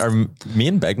rooming? Are me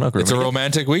and Bag Milk rooming? It's a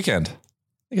romantic weekend.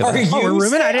 Are you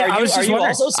rooming? Are you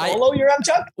also solo? You're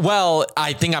Chuck? Well,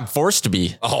 I think I'm forced to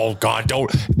be. Oh God, don't.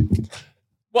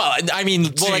 Well, I mean,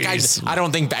 I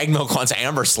don't think Bag Milk wants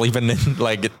Amber sleeping in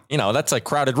that's a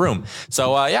crowded room.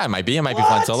 So I might be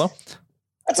flying solo.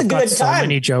 That's a good so time.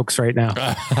 Many jokes right now.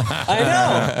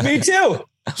 I know, me too.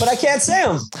 But I can't say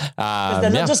them.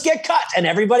 Then they'll just get cut, and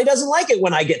everybody doesn't like it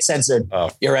when I get censored.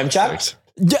 You're Chuck.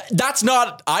 That's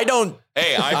not. I don't.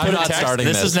 Hey, I put a text.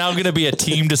 This is now going to be a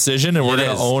team decision, and we're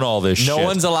going to own all this shit. No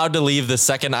one's allowed to leave the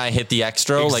second I hit the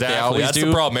extra, like they always That's do.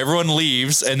 the problem. Everyone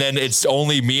leaves, and then it's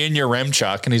only me and your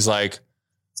Chuck, and he's like,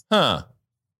 "Huh,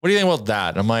 what do you think about that?"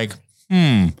 And I'm like,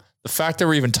 the fact that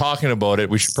we're even talking about it,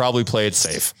 we should probably play it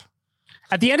safe.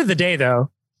 At the end of the day, though,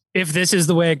 if this is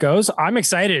the way it goes, I'm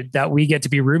excited that we get to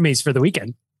be roommates for the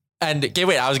weekend. And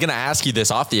wait, I was going to ask you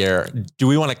this off the air. Do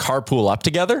we want to carpool up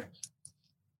together?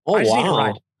 Oh, I just need a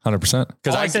ride. 100%.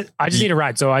 Because I just need a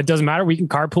ride. So it doesn't matter. We can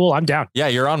carpool. I'm down. Yeah,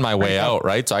 you're on my way out,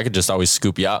 right? So I could just always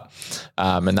scoop you up.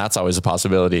 And that's always a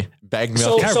possibility. Bag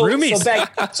Milk.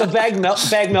 So Bag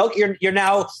Milk, you're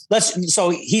now, so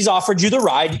he's offered you the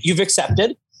ride. You've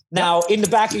accepted. Now, in the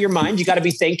back of your mind, you got to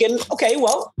be thinking, okay,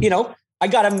 well, I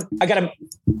got to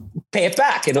pay it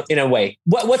back in a way.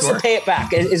 What's the pay it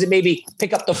back? Is it maybe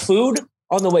pick up the food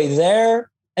on the way there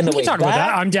and the way back? About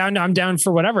that. I'm down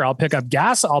for whatever. I'll pick up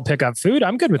gas. I'll pick up food.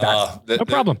 I'm good with that. No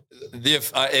problem.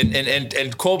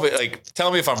 And Colby, like,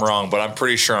 tell me if I'm wrong, but I'm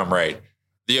pretty sure I'm right.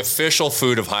 The official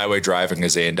food of highway driving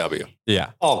is A&W. Yeah.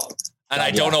 Oh. And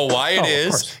I don't know why it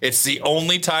is. It's the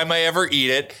only time I ever eat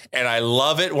it, and I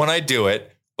love it when I do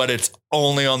it, but it's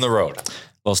only on the road.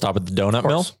 We'll stop at the donut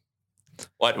mill.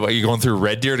 What are you going through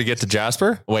Red Deer to get to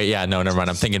Jasper? Wait, yeah, no, never mind.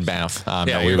 I'm thinking Banff.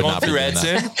 You're going through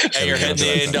Edson and you're heading to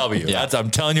A&W. Yeah.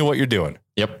 I'm telling you what you're doing.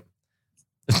 Yep.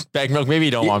 Bag Milk, maybe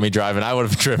you don't want me driving. I would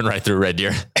have driven right through Red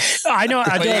Deer. I know.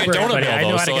 I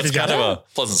know how to get it's kind of a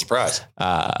pleasant surprise.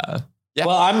 Yeah.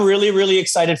 Well, I'm really, really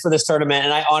excited for this tournament.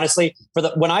 And I honestly,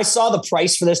 when I saw the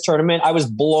price for this tournament, I was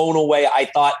blown away. I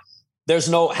thought there's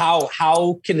no,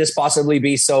 how can this possibly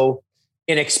be so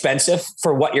inexpensive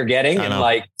for what you're getting? And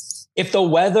if the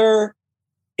weather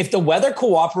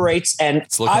cooperates, and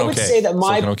I would say that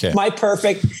my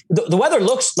perfect, the weather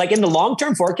looks like in the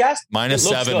long-term forecast,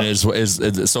 -7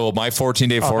 is so my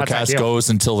 14-day forecast goes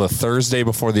until the Thursday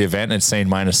before the event. And it's saying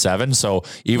 -7. So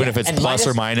even if it's plus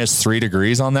or minus 3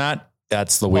 degrees on that,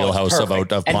 that's the wheelhouse of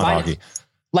pond hockey.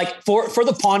 Like for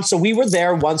the pond. So we were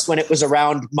there once when it was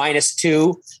around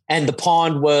 -2 and the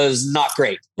pond was not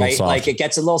great, right? Like it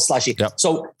gets a little slushy. Yep.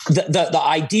 So the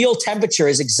ideal temperature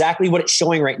is exactly what it's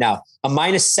showing right now. A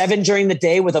 -7 during the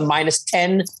day with a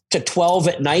 -10 to 12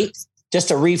 at night, just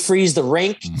to refreeze the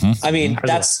rink. Mm-hmm. I mean,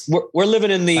 we're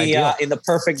living in the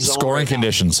perfect zone. Scoring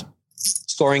conditions.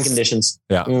 Scoring conditions.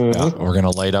 Yeah. Mm-hmm. Yeah. We're going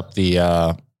to light up the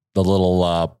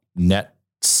little net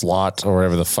slot or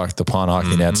whatever the fuck the pond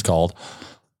hockey net's called.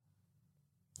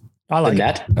 I like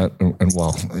that.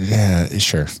 Well, yeah,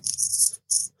 sure.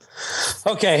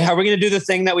 Okay. Are we going to do the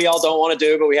thing that we all don't want to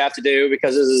do, but we have to do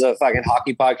because this is a fucking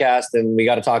hockey podcast and we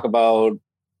got to talk about.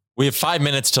 We have 5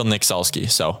 minutes till Nick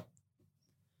Selski. So.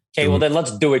 Okay. Well, then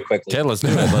let's do it quickly. Okay, let's do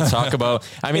it. Let's talk about,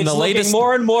 it's the latest.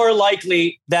 More and more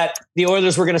likely that the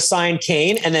Oilers were going to sign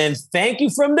Kane, and then thank you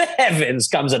from the heavens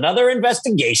comes another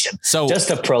investigation. So just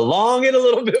to prolong it a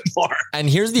little bit more. And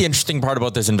here's the interesting part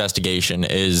about this investigation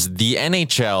is the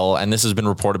NHL, and this has been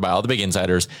reported by all the big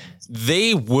insiders,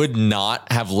 they would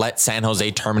not have let San Jose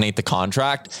terminate the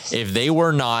contract if they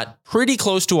were not pretty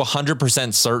close to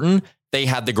 100% certain they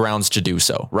had the grounds to do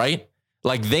so, right?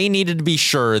 Like they needed to be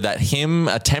sure that him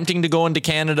attempting to go into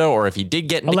Canada, or if he did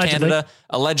get into Canada,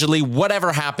 allegedly,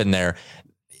 whatever happened there,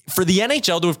 for the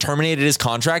NHL to have terminated his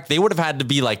contract, they would have had to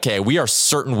be like, okay, we are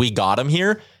certain we got him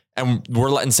here and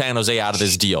we're letting San Jose out of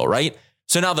this deal, right?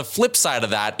 So now the flip side of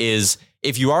that is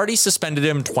if you already suspended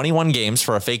him 21 games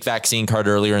for a fake vaccine card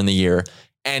earlier in the year,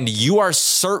 and you are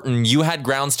certain you had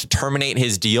grounds to terminate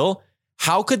his deal,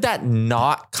 how could that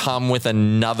not come with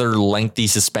another lengthy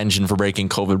suspension for breaking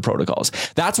COVID protocols?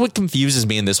 That's what confuses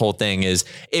me in this whole thing is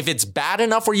if it's bad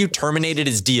enough where you terminated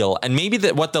his deal, and maybe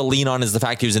that what they'll lean on is the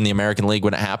fact he was in the American League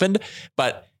when it happened.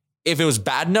 But if it was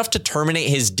bad enough to terminate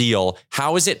his deal,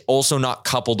 how is it also not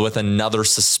coupled with another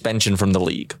suspension from the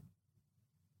league?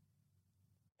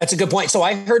 That's a good point. So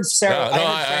I heard Sarah.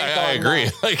 I agree.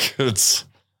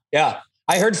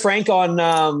 I heard Frank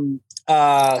on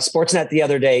Sportsnet the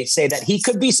other day say that he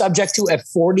could be subject to a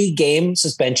 40-game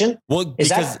suspension. Well,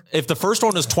 because if the first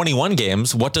one is 21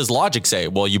 games, what does logic say?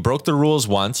 Well, you broke the rules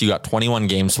once, you got 21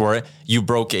 games for it. You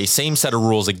broke a same set of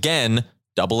rules again,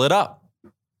 double it up.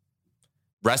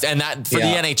 And that for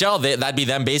the NHL, that'd be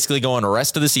them basically going the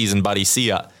rest of the season, buddy. See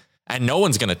ya. And no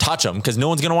one's going to touch him because no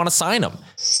one's going to want to sign him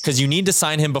because you need to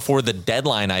sign him before the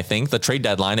deadline, I think, the trade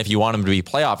deadline, if you want him to be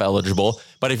playoff eligible.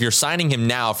 But if you're signing him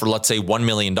now for, let's say, $1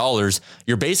 million,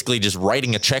 you're basically just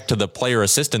writing a check to the player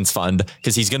assistance fund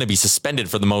because he's going to be suspended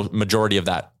for the majority of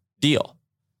that deal.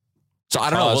 So I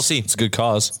don't know. We'll see. It's a good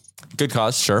cause. Good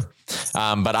cause, sure.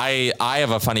 But I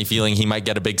have a funny feeling he might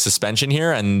get a big suspension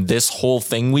here. And this whole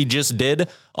thing we just did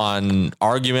on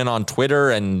argument on Twitter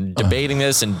and debating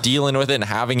this and dealing with it and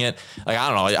having it, like, I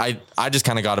don't know. I just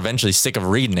kind of got eventually sick of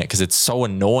reading it because it's so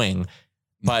annoying.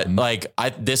 But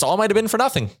this all might have been for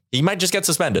nothing. He might just get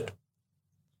suspended.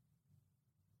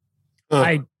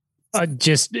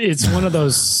 It's one of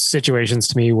those situations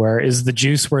to me where is the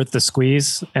juice worth the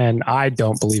squeeze? And I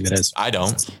don't believe it is. I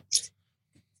don't.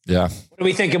 Yeah. What do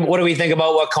we think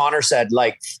about what Connor said?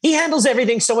 Like, he handles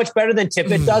everything so much better than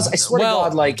Tippett does. I swear to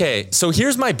God, okay. So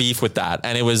here's my beef with that.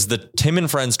 And it was the Tim and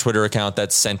Friends Twitter account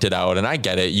that sent it out. And I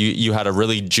get it. You had a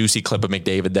really juicy clip of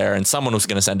McDavid there and someone was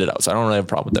going to send it out. So I don't really have a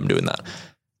problem with them doing that.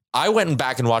 I went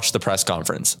back and watched the press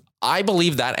conference. I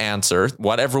believe that answer,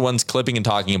 what everyone's clipping and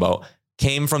talking about,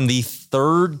 came from the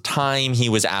third time he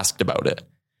was asked about it.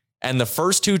 And the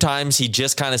first two times he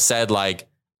just kind of said like,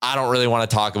 I don't really want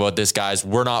to talk about this, guys.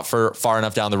 We're not far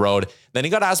enough down the road. Then he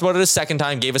got asked about it a second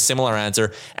time, gave a similar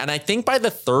answer. And I think by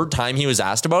the third time he was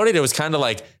asked about it, it was kind of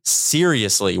like,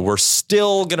 seriously, we're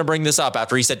still going to bring this up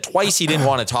after he said twice he didn't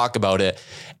want to talk about it.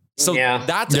 So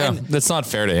that's not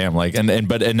fair to him. Like,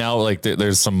 but now like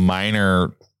there's some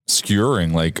minor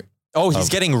skewering, like, he's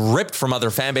getting ripped from other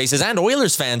fan bases and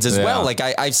Oilers fans as well. Like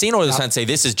I've seen Oilers fans say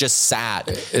this is just sad.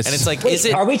 And it's like,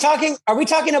 are we talking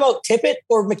about Tippett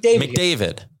or McDavid?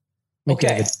 McDavid.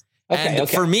 Okay. And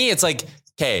for me, it's like,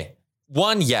 okay,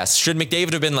 one, yes. Should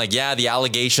McDavid have been like, yeah, the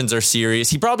allegations are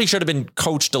serious. He probably should have been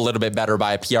coached a little bit better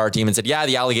by a PR team and said, yeah,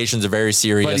 the allegations are very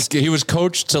serious. But he was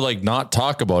coached to like not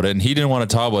talk about it and he didn't want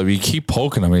to talk about it. But you keep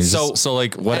poking him. So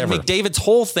like whatever. And McDavid's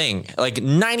whole thing, like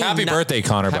 90. Happy birthday,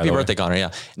 Connor. Happy birthday, Connor. Yeah.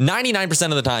 99%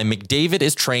 of the time, McDavid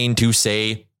is trained to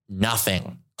say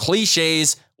nothing.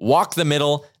 Cliches, walk the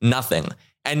middle, nothing.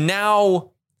 And now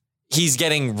he's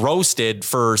getting roasted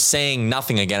for saying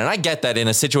nothing again. And I get that in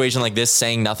a situation like this,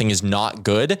 saying nothing is not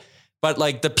good. But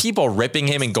like the people ripping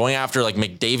him and going after like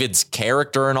McDavid's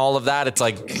character and all of that, it's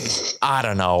like, I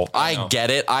don't know. I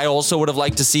get it. I also would have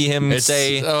liked to see him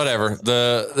say whatever.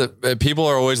 The people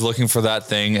are always looking for that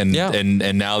thing, and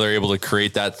now they're able to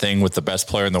create that thing with the best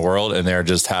player in the world, and they're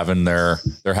just having their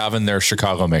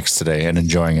Chicago mix today and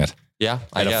enjoying it. Yeah,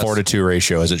 at a 4-2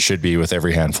 ratio, as it should be with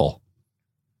every handful.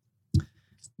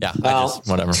 Yeah,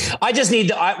 whatever. I just need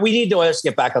to. We need to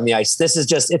get back on the ice. This is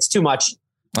just. It's too much.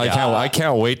 I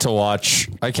can't wait to watch.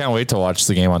 I can't wait to watch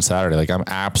the game on Saturday. Like I'm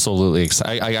absolutely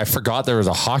excited. I forgot there was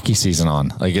a hockey season on.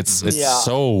 Like it's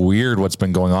so weird what's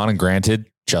been going on. And granted,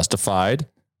 justified,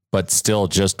 but still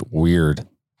just weird.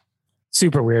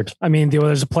 Super weird. I mean, the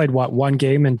Oilers have played one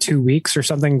game in 2 weeks or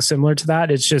something similar to that.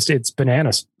 It's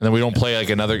bananas. And then we don't play like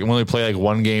another. We only play like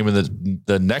one game in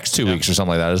the next 2 weeks or something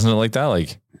like that. Isn't it like that?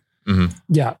 Like,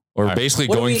 yeah. We're basically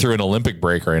going through an Olympic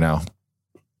break right now.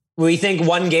 We think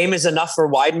one game is enough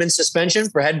for Weidman's suspension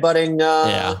for headbutting.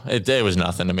 It was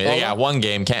nothing to me. Yeah, one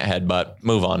game, can't headbutt.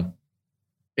 Move on.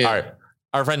 Yeah. All right.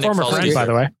 Our friend Nick Salsky, by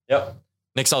the way. Yep.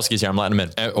 Nick Salsky's here. I'm letting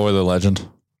him in. Or the legend,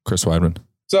 Chris Weidman.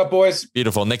 What's up, boys?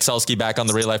 Beautiful. Nick Salsky back on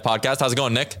the Real Life Podcast. How's it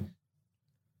going, Nick?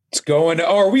 It's going.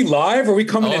 Oh, are we live? Are we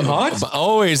coming in hot?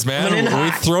 Always, man.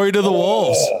 We throw you to the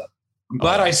wolves. I'm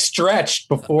glad I stretched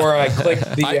before I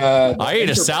clicked the. I ate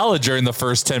a salad during the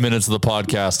first 10 minutes of the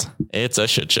podcast. It's a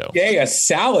shit show. Yeah, a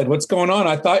salad. What's going on?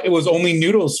 I thought it was only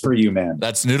noodles for you, man.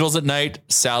 That's noodles at night,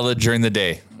 salad during the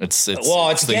day. We're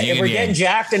getting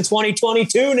jacked in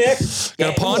 2022, Nick.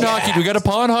 Got a pond hockey. We got a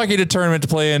pond hockey tournament to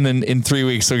play in 3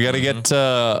 weeks. So we got to get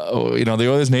the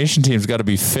Oilers Nation team's got to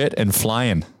be fit and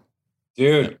flying.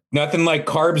 Dude, nothing like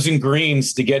carbs and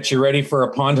greens to get you ready for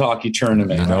a pond hockey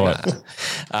tournament. You know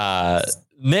it.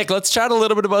 Nick, let's chat a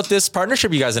little bit about this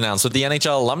partnership you guys announced with the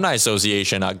NHL Alumni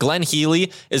Association. Glenn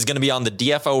Healy is going to be on the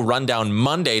DFO Rundown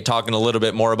Monday, talking a little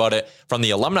bit more about it from the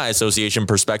Alumni Association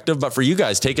perspective. But for you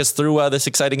guys, take us through this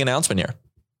exciting announcement here.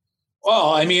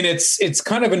 Well, I mean, it's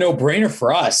kind of a no-brainer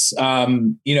for us.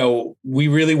 We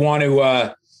really want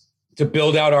to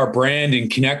build out our brand and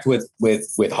connect with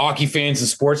hockey fans and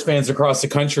sports fans across the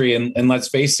country. And let's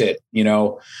face it,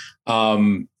 NHL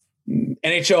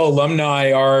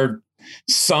alumni are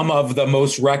some of the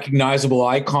most recognizable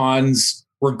icons,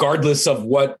 regardless of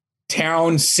what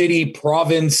town, city,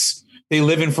 province they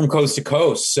live in from coast to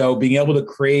coast. So being able to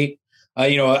create,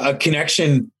 a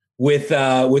connection with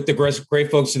the great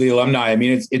folks of the alumni. I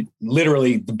mean, it's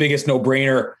literally the biggest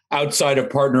no-brainer outside of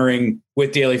partnering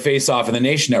with Daily Faceoff and the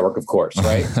Nation Network, of course,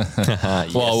 right?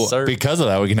 Because of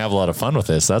that, we can have a lot of fun with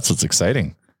this. That's what's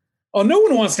exciting. Oh, no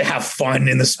one wants to have fun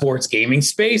in the sports gaming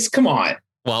space. Come on.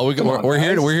 Well, we're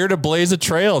here to blaze a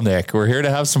trail, Nick. We're here to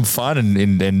have some fun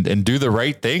and do the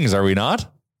right things. Are we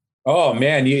not? Oh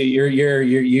man,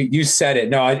 you said it.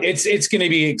 No, it's going to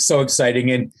be so exciting,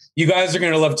 and you guys are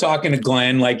going to love talking to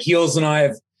Glenn. Like Heels and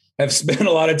I have spent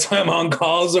a lot of time on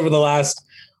calls over the last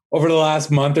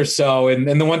month or so,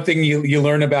 and the one thing you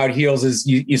learn about Heels is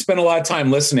you spend a lot of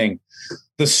time listening.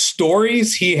 The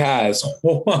stories he has,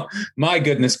 oh, my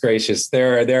goodness gracious,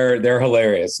 they're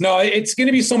hilarious. No, it's going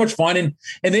to be so much fun, and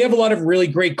they have a lot of really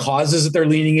great causes that they're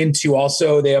leaning into.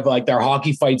 Also, they have like their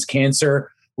Hockey Fights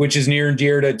Cancer, which is near and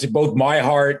dear to both my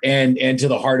heart and to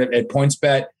the heart at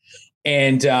PointsBet.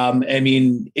 And I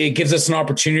mean, it gives us an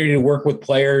opportunity to work with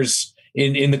players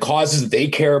in the causes that they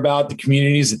care about, the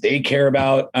communities that they care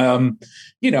about. I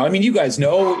mean, you guys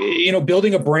know,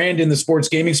 building a brand in the sports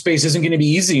gaming space isn't going to be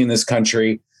easy in this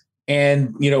country.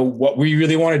 And, what we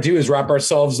really want to do is wrap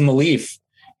ourselves in the leaf,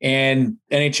 and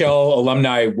NHL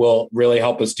alumni will really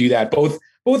help us do that, both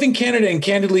in Canada and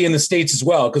candidly in the States as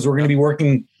well, because we're going to be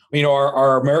working,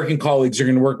 our American colleagues are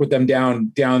going to work with them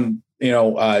down in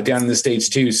the States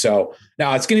too. So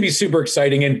now it's going to be super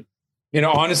exciting. And,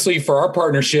 honestly, for our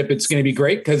partnership, it's going to be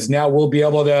great because now we'll be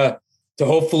able to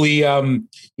hopefully,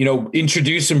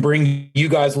 introduce and bring you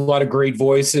guys a lot of great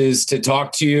voices to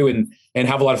talk to and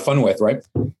have a lot of fun with, right?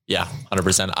 Yeah,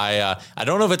 100%. I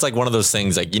don't know if it's like one of those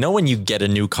things, like, when you get a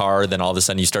new car, then all of a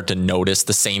sudden you start to notice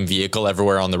the same vehicle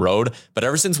everywhere on the road. But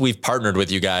ever since we've partnered with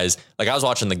you guys, like I was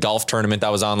watching the golf tournament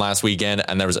that was on last weekend,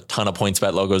 and there was a ton of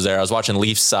PointsBet logos there. I was watching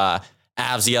Leafs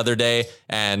Avs the other day,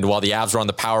 and while the Avs were on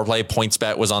the power play,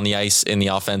 PointsBet was on the ice in the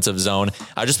offensive zone.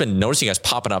 I've just been noticing you guys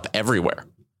popping up everywhere.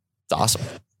 It's awesome.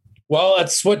 Well,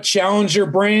 that's what challenger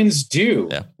brands do,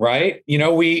 right?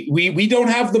 We don't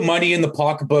have the money in the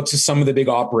pocketbooks of some of the big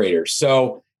operators.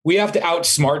 So we have to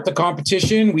outsmart the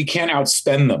competition. We can't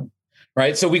outspend them,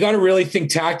 right? So we got to really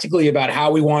think tactically about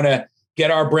how we want to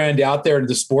get our brand out there to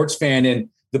the sports fan. And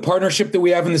the partnership that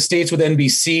we have in the States with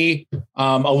NBC,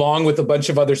 along with a bunch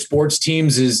of other sports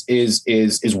teams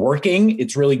is working.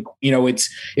 It's really,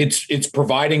 it's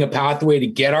providing a pathway to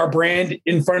get our brand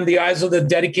in front of the eyes of the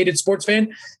dedicated sports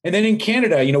fan. And then in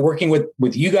Canada, working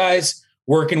with you guys,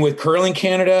 working with Curling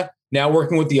Canada, now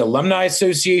working with the Alumni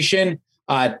Association.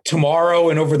 Tomorrow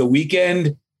and over the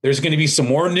weekend, there's going to be some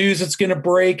more news that's going to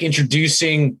break,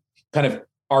 introducing kind of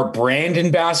our brand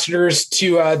ambassadors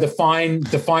to define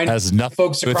has nothing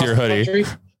folks with your hoodie. Country.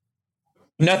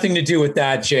 Nothing to do with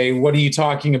that, Jay. What are you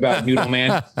talking about, Noodle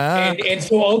Man? and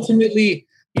so ultimately,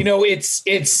 we know what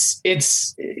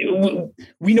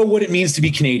it means to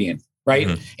be Canadian, right?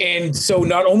 Mm-hmm. And so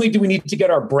not only do we need to get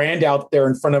our brand out there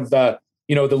in front of the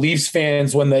Leafs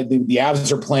fans when the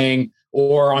Avs are playing,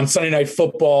 or on Sunday Night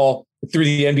Football through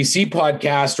the NBC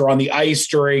podcast, or on the ice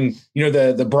during,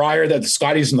 the Brier, the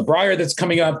Scotties and the Brier that's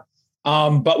coming up.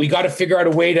 But we got to figure out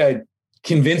a way to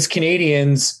convince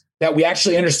Canadians that we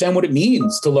actually understand what it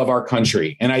means to love our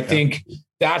country. And I think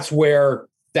that's where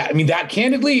that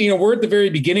candidly, we're at the very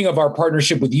beginning of our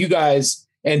partnership with you guys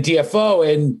and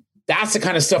DFO. And that's the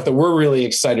kind of stuff that we're really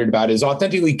excited about, is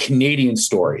authentically Canadian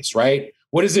stories, right?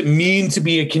 What does it mean to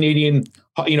be a Canadian,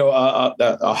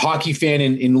 a hockey fan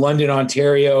in London,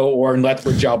 Ontario, or in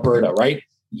Lethbridge, Alberta, right?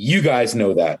 You guys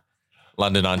know that.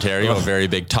 London, Ontario, a very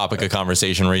big topic of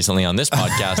conversation recently on this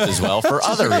podcast as well for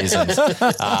other reasons.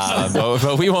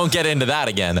 But we won't get into that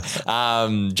again.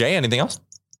 Jay, anything else?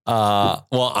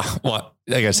 Well,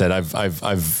 like I said,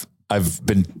 I've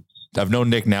known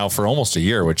Nick now for almost a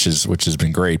year, which has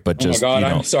been great. But just, oh my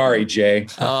God, I'm sorry, Jay.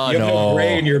 You have no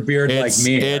gray in your beard like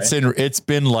me. It's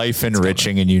been life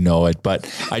enriching, and you know it. But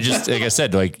I just, like I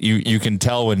said, like you can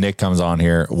tell when Nick comes on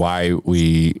here why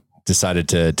we decided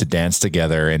to dance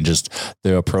together, and just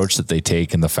the approach that they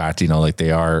take, and the fact, like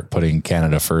they are putting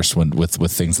Canada first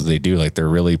with things that they do. Like they're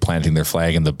really planting their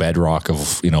flag in the bedrock of,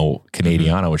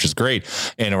 Canadiana, which is great.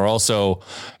 And we're also,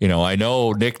 I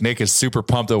know Nick is super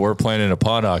pumped that we're playing in a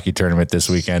pond hockey tournament this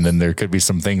weekend, and there could be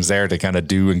some things there to kind of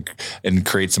do and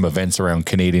create some events around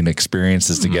Canadian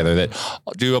experiences together that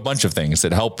do a bunch of things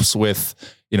that helps with,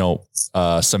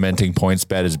 cementing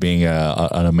PointsBet as being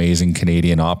an amazing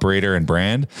Canadian operator and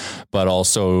brand, but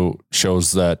also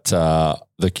shows that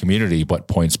the community what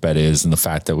PointsBet is, and the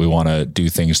fact that we want to do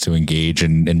things to engage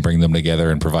and bring them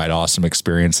together and provide awesome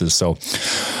experiences. So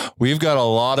we've talked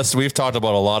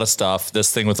about a lot of stuff.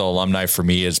 This thing with the alumni for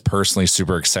me is personally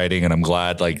super exciting, and I'm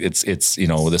glad it's this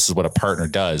is what a partner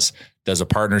does a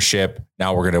partnership.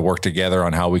 Now we're going to work together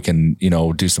on how we can,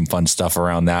 do some fun stuff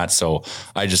around that. So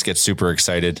I just get super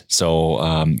excited. So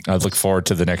I look forward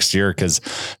to the next year, because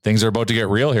things are about to get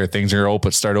real here. Things are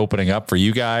start opening up for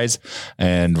you guys,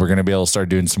 and we're going to be able to start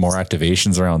doing some more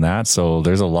activations around that. So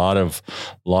there's a lot of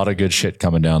good shit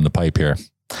coming down the pipe here.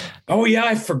 Oh yeah,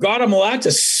 I forgot I'm allowed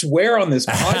to swear on this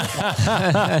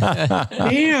podcast.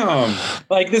 Damn.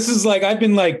 This is I've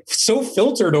been so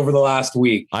filtered over the last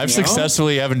week. I've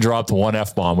successfully haven't dropped one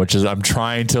F-bomb, which is I'm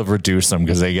trying to reduce them,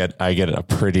 because I get a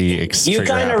pretty you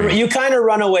kind of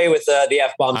run away with the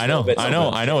F-bombs. I know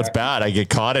it's bad. I get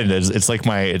caught in it. It's like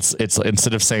it's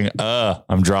instead of saying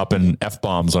I'm dropping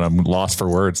F-bombs when I'm lost for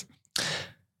words.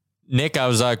 Nick, I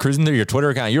was cruising through your Twitter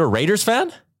account. You're a Raiders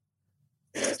fan?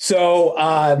 So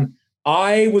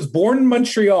I was born in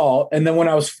Montreal, and then when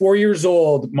I was 4 years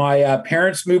old, my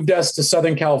parents moved us to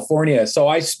Southern California. So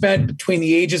I spent between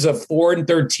the ages of 4 and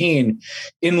 13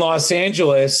 in Los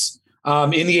Angeles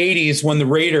in the 80s when the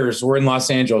Raiders were in Los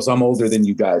Angeles. I'm older than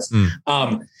you guys.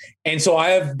 And so I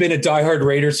have been a diehard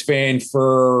Raiders fan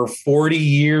for 40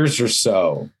 years or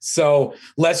so. So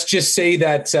let's just say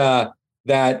that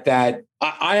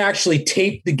I actually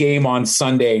taped the game on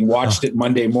Sunday and watched it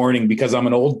Monday morning, because I'm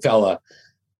an old fella.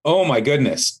 Oh my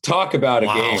goodness. Talk about a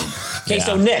game. Okay. Yeah.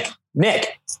 So Nick.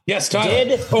 Yes.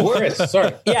 Tyler. Chris.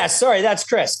 Sorry. Yeah. Sorry. That's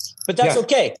Chris, but that's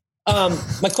okay.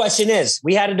 My question is,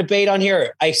 we had a debate on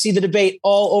here. I see the debate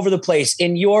all over the place.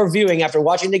 In your viewing, after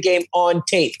watching the game on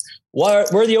tape,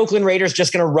 were the Oakland Raiders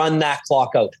just going to run that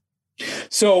clock out?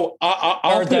 So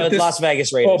or the Las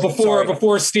Vegas Raiders. Well,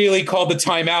 before Staley called the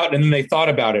timeout, and then they thought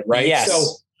about it, right? Yes.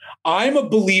 So I'm a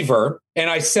believer, and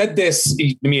I said this,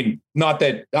 not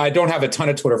that I don't have a ton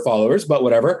of Twitter followers, but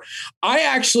whatever.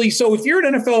 So if you're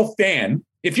an NFL fan,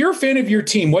 if you're a fan of your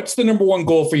team, what's the number one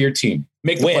goal for your team?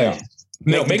 Make the playoffs.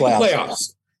 Make the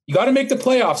playoffs. You got to make the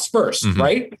playoffs first,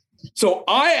 right? So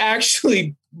I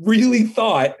actually really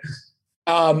thought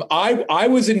I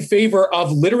was in favor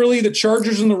of literally the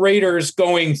Chargers and the Raiders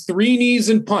going 3 knees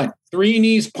and punt, 3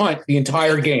 knees punt the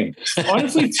entire game.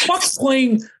 Honestly, fuck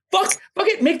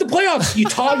it, make the playoffs. You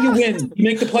win, you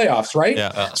make the playoffs, right?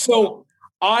 Yeah. So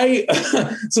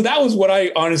So that was what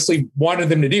I honestly wanted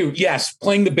them to do. Yes,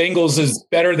 playing the Bengals is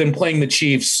better than playing the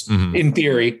Chiefs in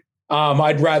theory.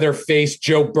 I'd rather face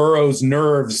Joe Burrow's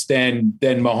nerves than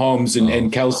Mahomes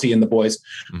and Kelsey and the boys.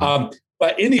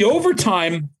 But in the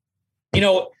overtime,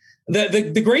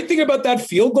 the great thing about that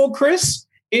field goal, Chris,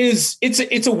 is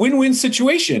it's a win-win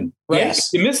situation, right?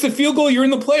 Yes. You miss the field goal, you're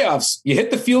in the playoffs. You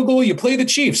hit the field goal, you play the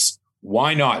Chiefs.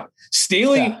 Why not?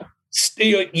 Staley,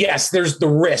 yes, there's the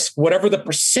risk. Whatever the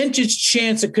percentage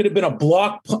chance, it could have been a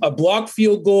block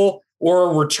field goal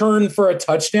or a return for a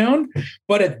touchdown.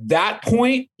 But at that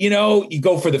point, you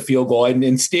go for the field goal.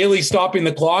 And Staley stopping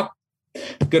the clock,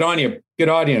 good on you. Good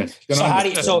on you. So how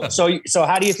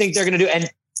do you think they're going to do? And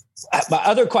my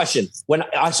other question,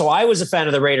 I was a fan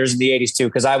of the Raiders in the 80s too,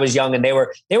 because I was young and they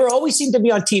were always seemed to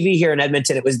be on TV here in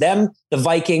Edmonton. It was them, the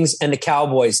Vikings, and the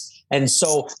Cowboys. And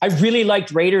so I really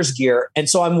liked Raiders gear. And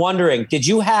so I'm wondering, did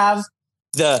you have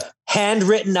the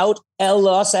handwritten out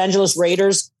Los Angeles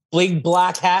Raiders big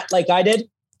black hat like I did?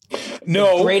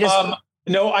 No,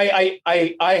 no, I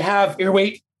have here.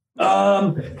 Wait,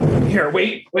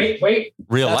 wait.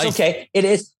 Real That's life. Okay. It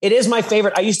is my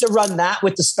favorite. I used to run that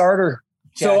with the starter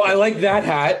jacket. So I like that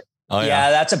hat. Oh,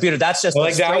 yeah, that's a beautiful. That's just I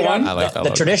like that one. I like that the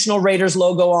logo. traditional Raiders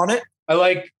logo on it. I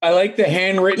like the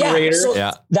handwritten Raider.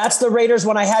 Yeah. That's the Raiders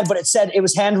one I had, but it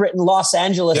was handwritten Los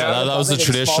Angeles. Yeah, that was the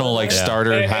traditional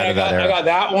starter hat of that era. I got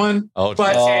that one. Oh,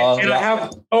 but I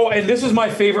have. Oh, and this is my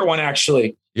favorite one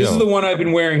actually. This is the one I've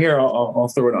been wearing here. I'll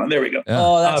throw it on. There we go. Yeah.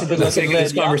 Oh, that's a good looking in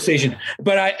this conversation.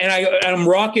 But I'm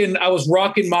rocking. I was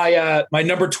rocking my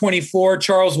number 24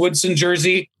 Charles Woodson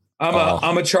jersey.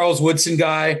 I'm a Charles Woodson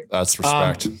guy. That's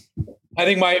respect. I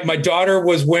think my daughter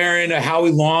was wearing a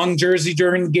Howie Long jersey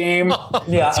during the game.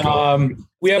 Yeah. Cool.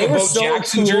 We have a Bo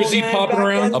Jackson jersey popping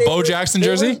around. A Bo Jackson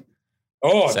jersey?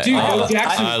 Oh, dude, Bo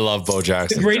Jackson. I love Bo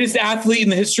Jackson. The greatest athlete in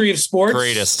the history of sports.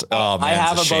 Greatest. Oh, man, I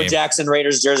have a Bo Jackson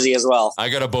Raiders jersey as well. I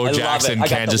got a Bo Jackson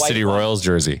Kansas City one. Royals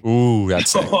jersey. Ooh,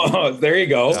 that's sick. Oh, there you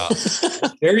go. Yeah.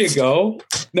 There you go.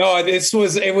 No,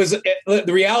 the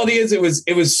reality is it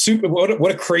was super.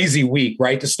 What a crazy week,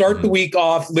 right? To start the week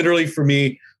off, literally for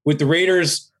me, with the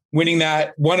Raiders winning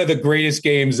that one of the greatest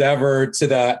games ever, to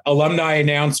the alumni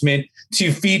announcement,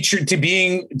 to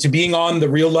being on the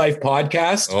Real Life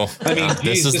podcast. Oh, I mean,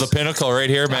 this is the pinnacle right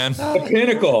here, man. The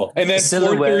pinnacle. And then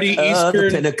 4:30 Eastern.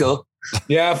 The pinnacle.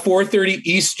 Yeah, 4:30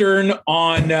 Eastern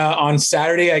on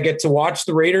Saturday. I get to watch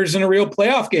the Raiders in a real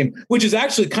playoff game, which is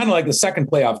actually kind of like the second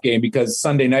playoff game because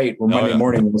Sunday night or Monday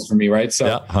morning was for me, right?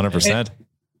 So 100%.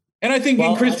 And I think,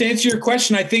 Chris, to answer your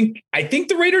question, I think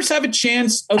the Raiders have a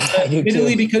chance of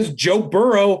admittedly because Joe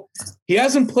Burrow, he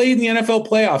hasn't played in the NFL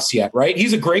playoffs yet, right?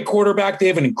 He's a great quarterback. They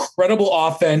have an incredible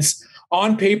offense.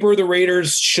 On paper, the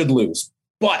Raiders should lose,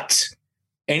 but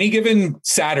any given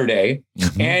Saturday,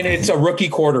 and it's a rookie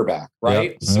quarterback,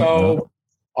 right? Yep. So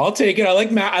I'll take it. I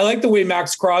like the way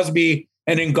Max Crosby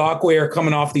and Ngakoue are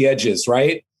coming off the edges,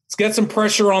 right? Let's get some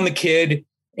pressure on the kid.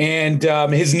 And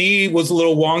his knee was a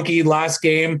little wonky last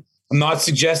game. I'm not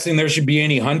suggesting there should be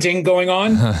any hunting going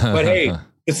on, but hey,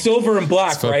 the silver and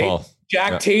black, right?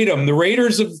 Jack Tatum. The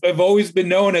Raiders have always been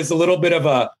known as a little bit of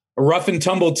a rough and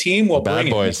tumble team. Well, bad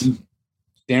boys.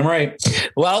 Damn right.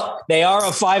 Well, they are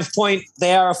a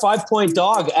 5-point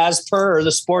dog as per the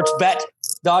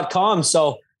sportsbet.com.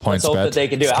 So let's hope that they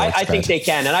can do it. I think they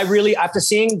can. And I really, after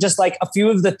seeing just like a few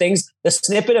of the things, the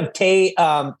snippet of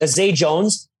Zay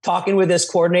Jones talking with his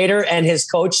coordinator and his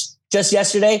coach just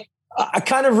yesterday, I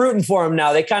kind of rooting for him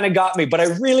now. They kind of got me, but I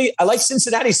like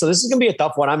Cincinnati. So this is going to be a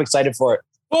tough one. I'm excited for it.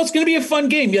 Well, it's going to be a fun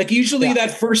game. Like usually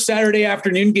that first Saturday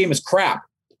afternoon game is crap,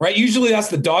 right? Usually that's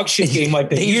the dog shit game. Like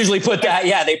they usually put that.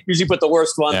 Yeah. They usually put the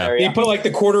worst one there. They put like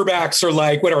the quarterbacks are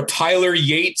like, whatever, Tyler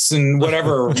Yates and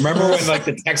whatever. Remember when like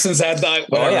the Texans had that?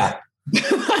 Whatever. Oh yeah.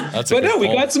 But no, we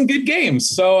got some good games.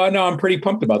 So I know I'm pretty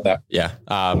pumped about that. Yeah.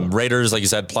 Raiders, like you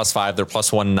said, +5. They're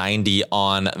 +190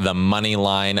 on the money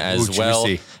line as well.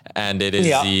 Juicy. And it is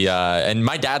and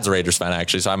my dad's a Raiders fan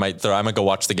actually. So I might go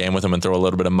watch the game with him and throw a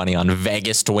little bit of money on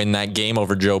Vegas to win that game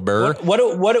over Joe Burrow. What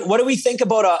do we think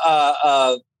about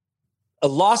a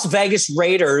Las Vegas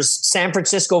Raiders, San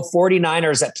Francisco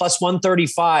 49ers at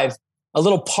 +135, a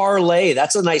little parlay?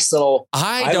 That's a nice little.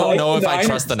 I don't know if I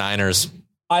trust the Niners.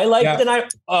 I like the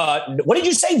Niners. What did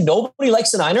you say? Nobody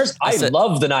likes the Niners? I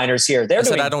love the Niners here.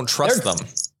 I don't trust them.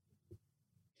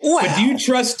 Wow. But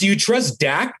do you trust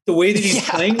Dak the way that he's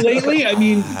playing lately? I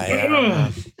mean,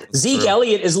 Zeke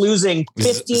Elliott is losing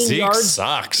 15 yards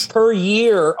per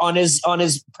year on his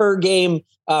per game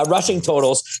rushing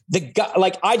totals. The guy,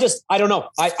 I don't know.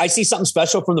 I see something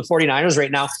special from the 49ers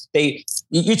right now. They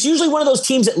it's usually one of those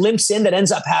teams that limps in that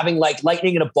ends up having like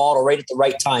lightning in a bottle right at the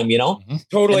right time, you know?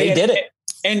 Totally. And they did it.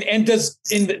 And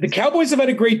the Cowboys have had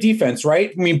a great defense,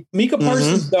 right? I mean, Micah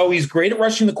Parsons, though, he's great at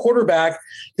rushing the quarterback.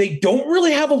 They don't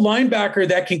really have a linebacker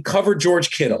that can cover George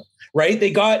Kittle, right?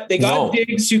 They got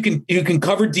Diggs who can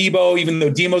cover Debo, even though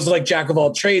Demo's like jack of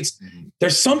all trades.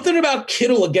 There's something about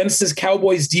Kittle against this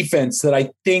Cowboys defense that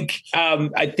I think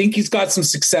he's got some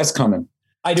success coming.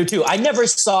 I do too. I never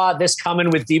saw this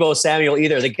coming with Debo Samuel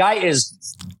either. The guy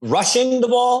is rushing the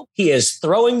ball, he is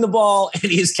throwing the ball, and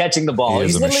he's catching the ball.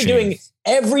 He's literally doing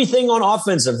everything on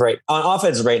offense right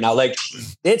now. Like,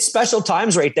 it's special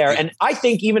times right there. And I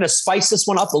think even to spice this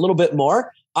one up a little bit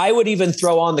more, I would even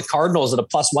throw on the Cardinals at a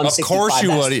plus 165. Of course you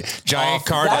would. Giant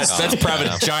Cardinals. That's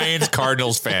Previn. Giant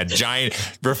Cardinals fan. Giant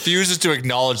refuses to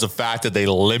acknowledge the fact that they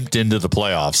limped into the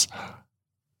playoffs.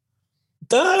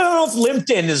 I don't know if limped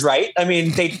in is right. I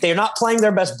mean, they're not playing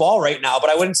their best ball right now, but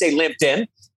I wouldn't say limped in.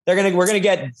 We're gonna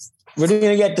get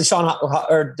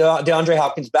DeAndre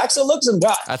Hopkins back. So it looks good.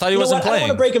 I thought he wasn't playing. I don't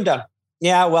want to break him down.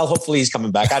 Yeah, well, hopefully he's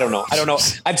coming back. I don't know.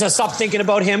 I've just stopped thinking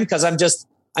about him because I'm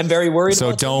very worried.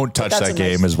 So don't touch that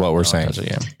game is what we're saying.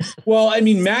 Well, I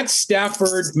mean, Matt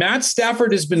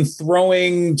Stafford has been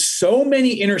throwing so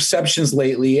many interceptions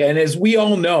lately. And as we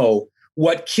all know,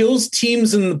 what kills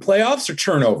teams in the playoffs are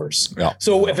turnovers. Yeah.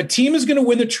 So if a team is going to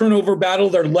win the turnover battle,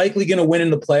 they're likely going to win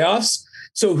in the playoffs.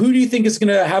 So who do you think is going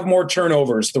to have more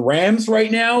turnovers, the Rams right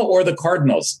now or the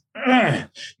Cardinals? Man,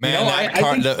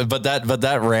 but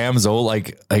that Rams,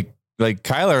 like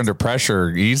Kyler under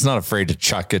pressure, he's not afraid to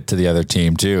chuck it to the other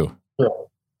team too.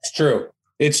 It's true.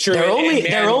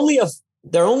 They're only a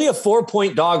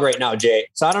 4-point dog right now, Jay.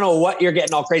 So I don't know what you're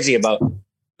getting all crazy about.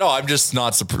 No, I'm just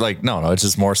not surprised. No, it's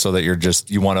just more so that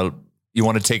you want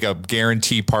to take a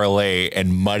guarantee parlay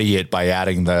and muddy it by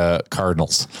adding the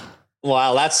Cardinals.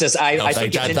 Well, that's just I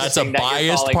think that's a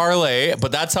biased parlay,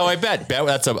 but that's how I bet.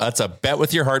 That's a bet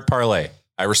with your heart parlay.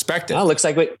 I respect it. Well, looks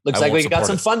like we got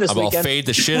some fun this weekend. I'll fade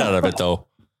the shit out of it though.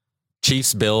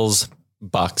 Chiefs, Bills,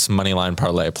 Bucks money line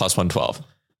parlay plus 112.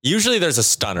 Usually there's a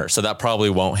stunner, so that probably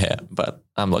won't hit, but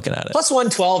I'm looking at it. Plus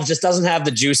 112 just doesn't have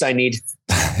the juice I need.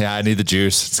 Yeah, I need the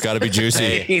juice. It's got to be juicy.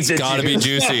 It's got to be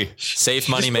juicy. Safe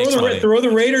money makes money. Throw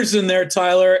the Raiders in there,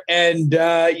 Tyler, and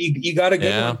you got a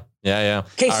good one. Yeah.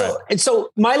 Okay, so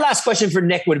my last question for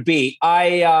Nick would be: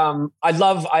 I've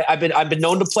been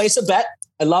known to place a bet.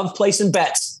 I love placing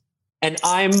bets, and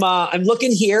I'm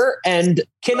looking here. And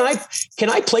can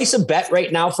I place a bet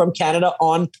right now from Canada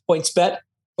on PointsBet?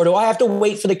 Or do I have to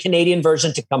wait for the Canadian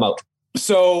version to come out?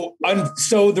 So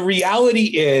the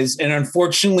reality is, and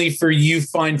unfortunately for you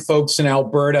fine folks in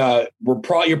Alberta, you're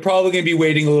probably going to be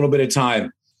waiting a little bit of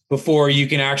time before you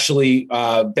can actually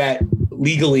bet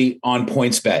legally on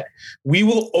PointsBet. We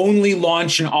will only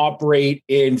launch and operate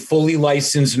in fully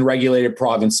licensed and regulated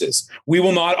provinces. We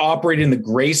will not operate in the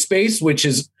gray space, which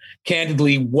is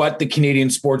candidly what the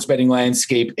Canadian sports betting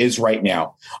landscape is right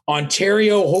now.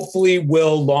 Ontario hopefully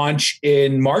will launch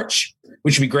in March,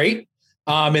 which would be great.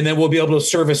 And then we'll be able to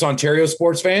service Ontario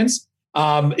sports fans.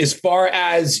 As far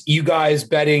as you guys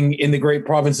betting in the great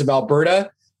province of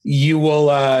Alberta, you'll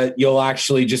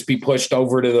actually just be pushed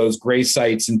over to those gray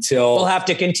sites until we'll have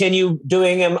to continue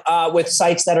doing them with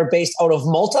sites that are based out of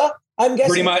Malta. I'm guessing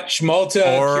pretty much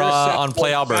Malta or on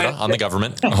Play Alberta on the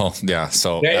government. Oh yeah.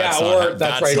 So that's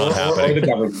right. Or the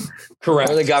government. Correct.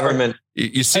 Or the government.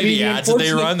 You see the ads that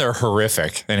they run, they're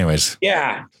horrific. Anyways.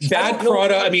 Yeah. Bad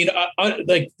product. I mean,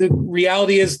 like the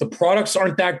reality is the products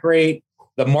aren't that great.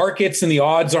 The markets and the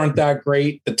odds aren't that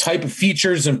great. The type of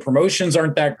features and promotions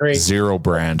aren't that great. Zero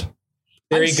brand.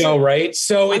 There you go. Right.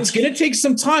 So it's going to take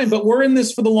some time, but we're in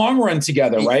this for the long run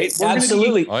together, right?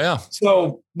 Absolutely. Oh yeah.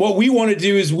 So what we want to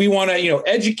do is we want to,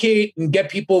 educate and get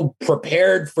people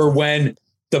prepared for when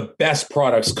the best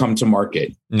products come to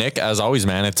market. Nick, as always,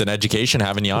 man, it's an education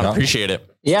having you on. Yeah. Appreciate it.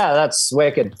 Yeah, that's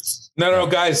wicked. No,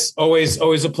 guys, always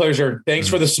a pleasure. Thanks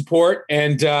for the support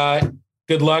and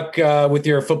good luck with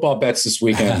your football bets this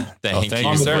weekend. Thank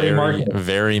you, sir.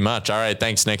 Very much. All right.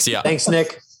 Thanks, Nick. See ya. Thanks,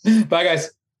 Nick. Bye, guys.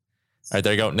 All right,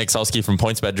 there you go. Nick Sulsky from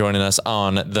PointsBet joining us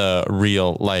on the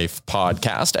Real Life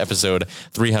Podcast, episode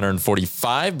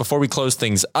 345. Before we close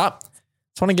things up,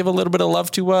 just want to give a little bit of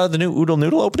love to the new Oodle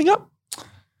Noodle opening up.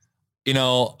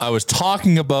 I was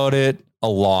talking about it a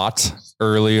lot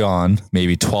early on,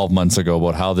 maybe 12 months ago,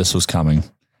 about how this was coming.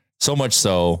 So much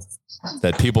so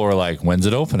that people were like, when's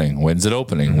it opening? When's it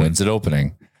opening? Mm-hmm. When's it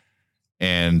opening?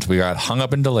 And we got hung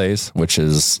up in delays, which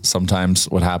is sometimes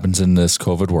what happens in this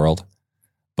COVID world.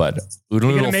 But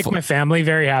Oodle Noodle make my family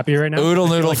very happy right now. Oodle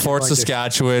Noodle Fort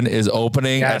Saskatchewan is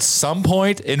opening at some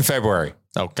point in February.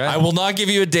 Okay. I will not give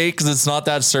you a date because it's not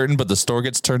that certain, but the store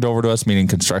gets turned over to us, meaning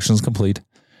construction is complete.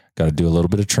 Got to do a little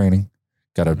bit of training.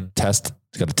 Got to test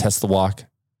the wok.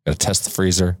 Got to test the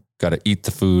freezer. Got to eat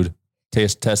the food,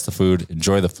 test the food,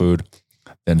 enjoy the food,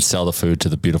 then sell the food to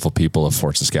the beautiful people of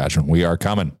Fort Saskatchewan. We are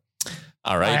coming.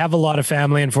 All right. I have a lot of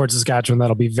family in Fort Saskatchewan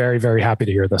that'll be very, very happy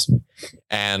to hear this.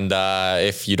 And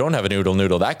if you don't have a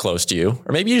noodle that close to you,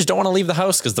 or maybe you just don't want to leave the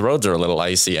house because the roads are a little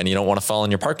icy and you don't want to fall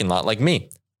in your parking lot like me,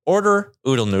 order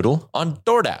Oodle Noodle on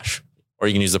DoorDash. Or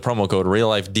you can use the promo code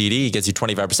RealLifeDD. It gets you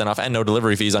 25% off and no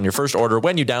delivery fees on your first order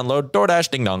when you download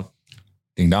DoorDash. Ding dong.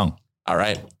 Ding dong. All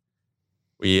right.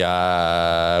 We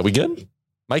good?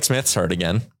 Mike Smith's hurt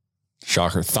again.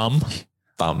 Shocker. Thumb.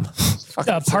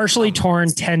 A partially torn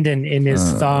tendon in his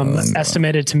thumb,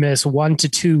 estimated to miss 1 to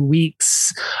 2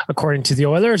 weeks, according to the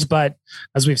Oilers. But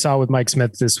as we saw with Mike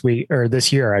Smith this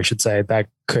year, I should say, that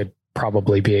could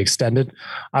probably be extended.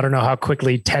 I don't know how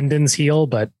quickly tendons heal,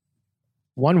 but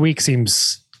 1 week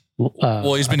seems.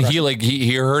 Well, he's been healing.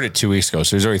 He heard it 2 weeks ago,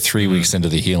 so he's already 3 weeks into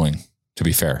the healing. To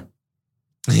be fair.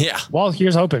 Yeah. Well,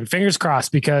 here's hoping. Fingers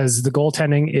crossed, because the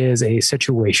goaltending is a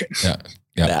situation.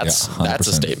 Yeah, that's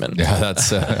a statement. Yeah,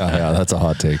 that's a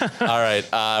hot take. All right.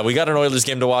 We got an Oilers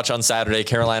game to watch on Saturday.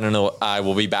 Carolina and I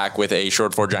will be back with a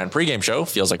Short Four Giant pregame show.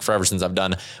 Feels like forever since I've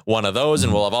done one of those.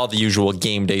 And we'll have all the usual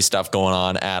game day stuff going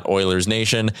on at Oilers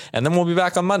Nation. And then we'll be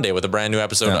back on Monday with a brand new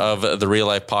episode of the Real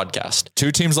Life Podcast.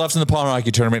 2 teams left in the Palmer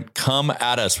Hockey Tournament. Come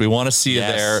at us. We want to see you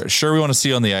there. Sure, we want to see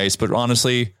you on the ice, but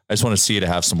honestly, I just want to see you to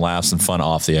have some laughs and fun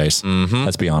off the ice. Mm-hmm.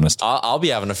 Let's be honest. I'll be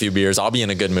having a few beers. I'll be in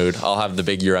a good mood. I'll have the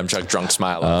big Uremchuk drunk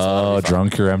smile. Oh,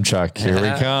 drunk Uremchuk. Here we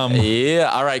come. Yeah.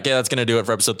 All right. Okay, that's going to do it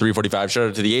for episode 345. Shout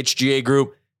out to the HGA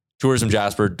group, Tourism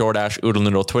Jasper, DoorDash, Oodle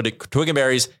Noodle, Twig and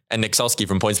Berries, and Nick Selsky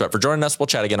from PointsBet for joining us. We'll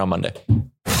chat again on Monday.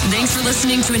 Thanks for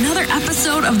listening to another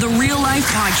episode of the Real Life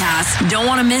Podcast. Don't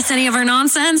want to miss any of our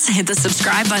nonsense? Hit the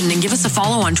subscribe button and give us a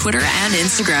follow on Twitter and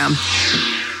Instagram.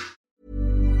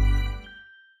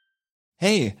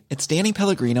 Hey, it's Danny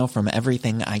Pellegrino from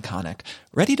Everything Iconic.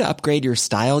 Ready to upgrade your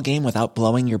style game without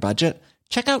blowing your budget?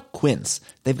 Check out Quince.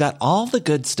 They've got all the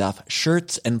good stuff,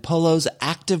 shirts and polos,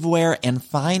 activewear, and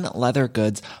fine leather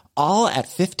goods, all at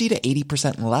 50 to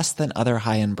 80% less than other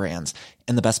high-end brands.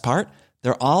 And the best part?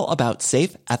 They're all about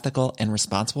safe, ethical, and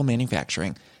responsible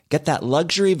manufacturing. Get that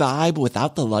luxury vibe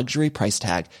without the luxury price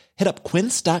tag. Hit up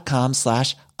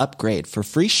quince.com/upgrade for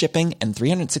free shipping and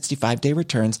 365-day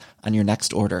returns on your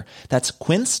next order. That's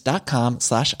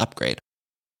quince.com/upgrade.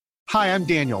 Hi, I'm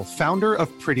Daniel, founder of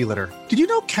Pretty Litter. Did you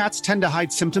know cats tend to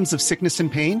hide symptoms of sickness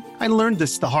and pain? I learned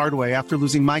this the hard way after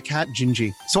losing my cat,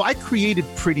 Gingy. So I created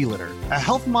Pretty Litter, a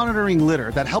health monitoring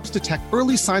litter that helps detect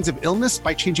early signs of illness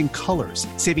by changing colors,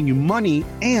 saving you money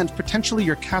and potentially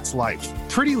your cat's life.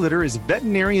 Pretty Litter is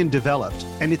veterinarian developed,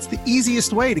 and it's the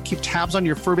easiest way to keep tabs on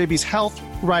your fur baby's health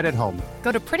right at home.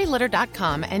 Go to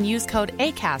prettylitter.com and use code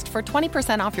ACAST for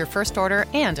 20% off your first order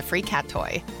and a free cat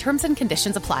toy. Terms and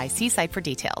conditions apply. See site for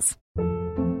details.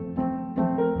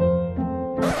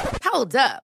 Hold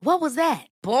up. What was that?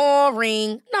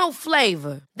 Boring. No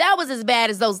flavor. That was as bad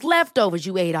as those leftovers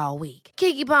you ate all week.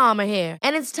 Keke Palmer here,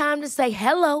 and it's time to say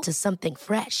hello to something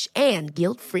fresh and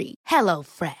guilt-free. Hello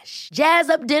Fresh. Jazz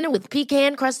up dinner with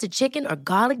pecan-crusted chicken or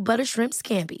garlic butter shrimp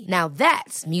scampi. Now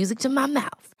that's music to my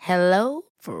mouth. Hello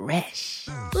Fresh.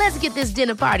 Let's get this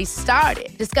dinner party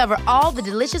started. Discover all the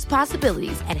delicious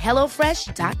possibilities at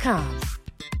HelloFresh.com.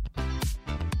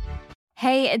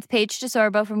 Hey, it's Paige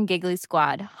DeSorbo from Giggly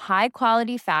Squad. High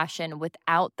quality fashion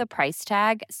without the price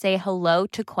tag. Say hello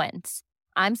to Quince.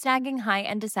 I'm snagging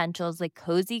high-end essentials like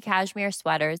cozy cashmere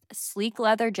sweaters, sleek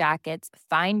leather jackets,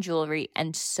 fine jewelry,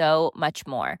 and so much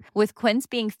more. With Quince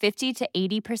being 50 to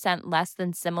 80% less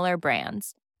than similar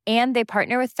brands. And they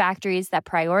partner with factories that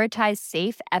prioritize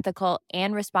safe, ethical,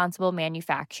 and responsible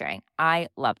manufacturing. I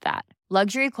love that.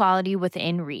 Luxury quality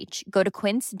within reach. Go to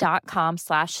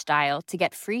quince.com/style to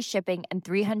get free shipping and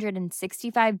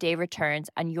 365-day returns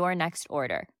on your next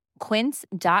order.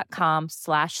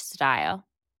 Quince.com/style.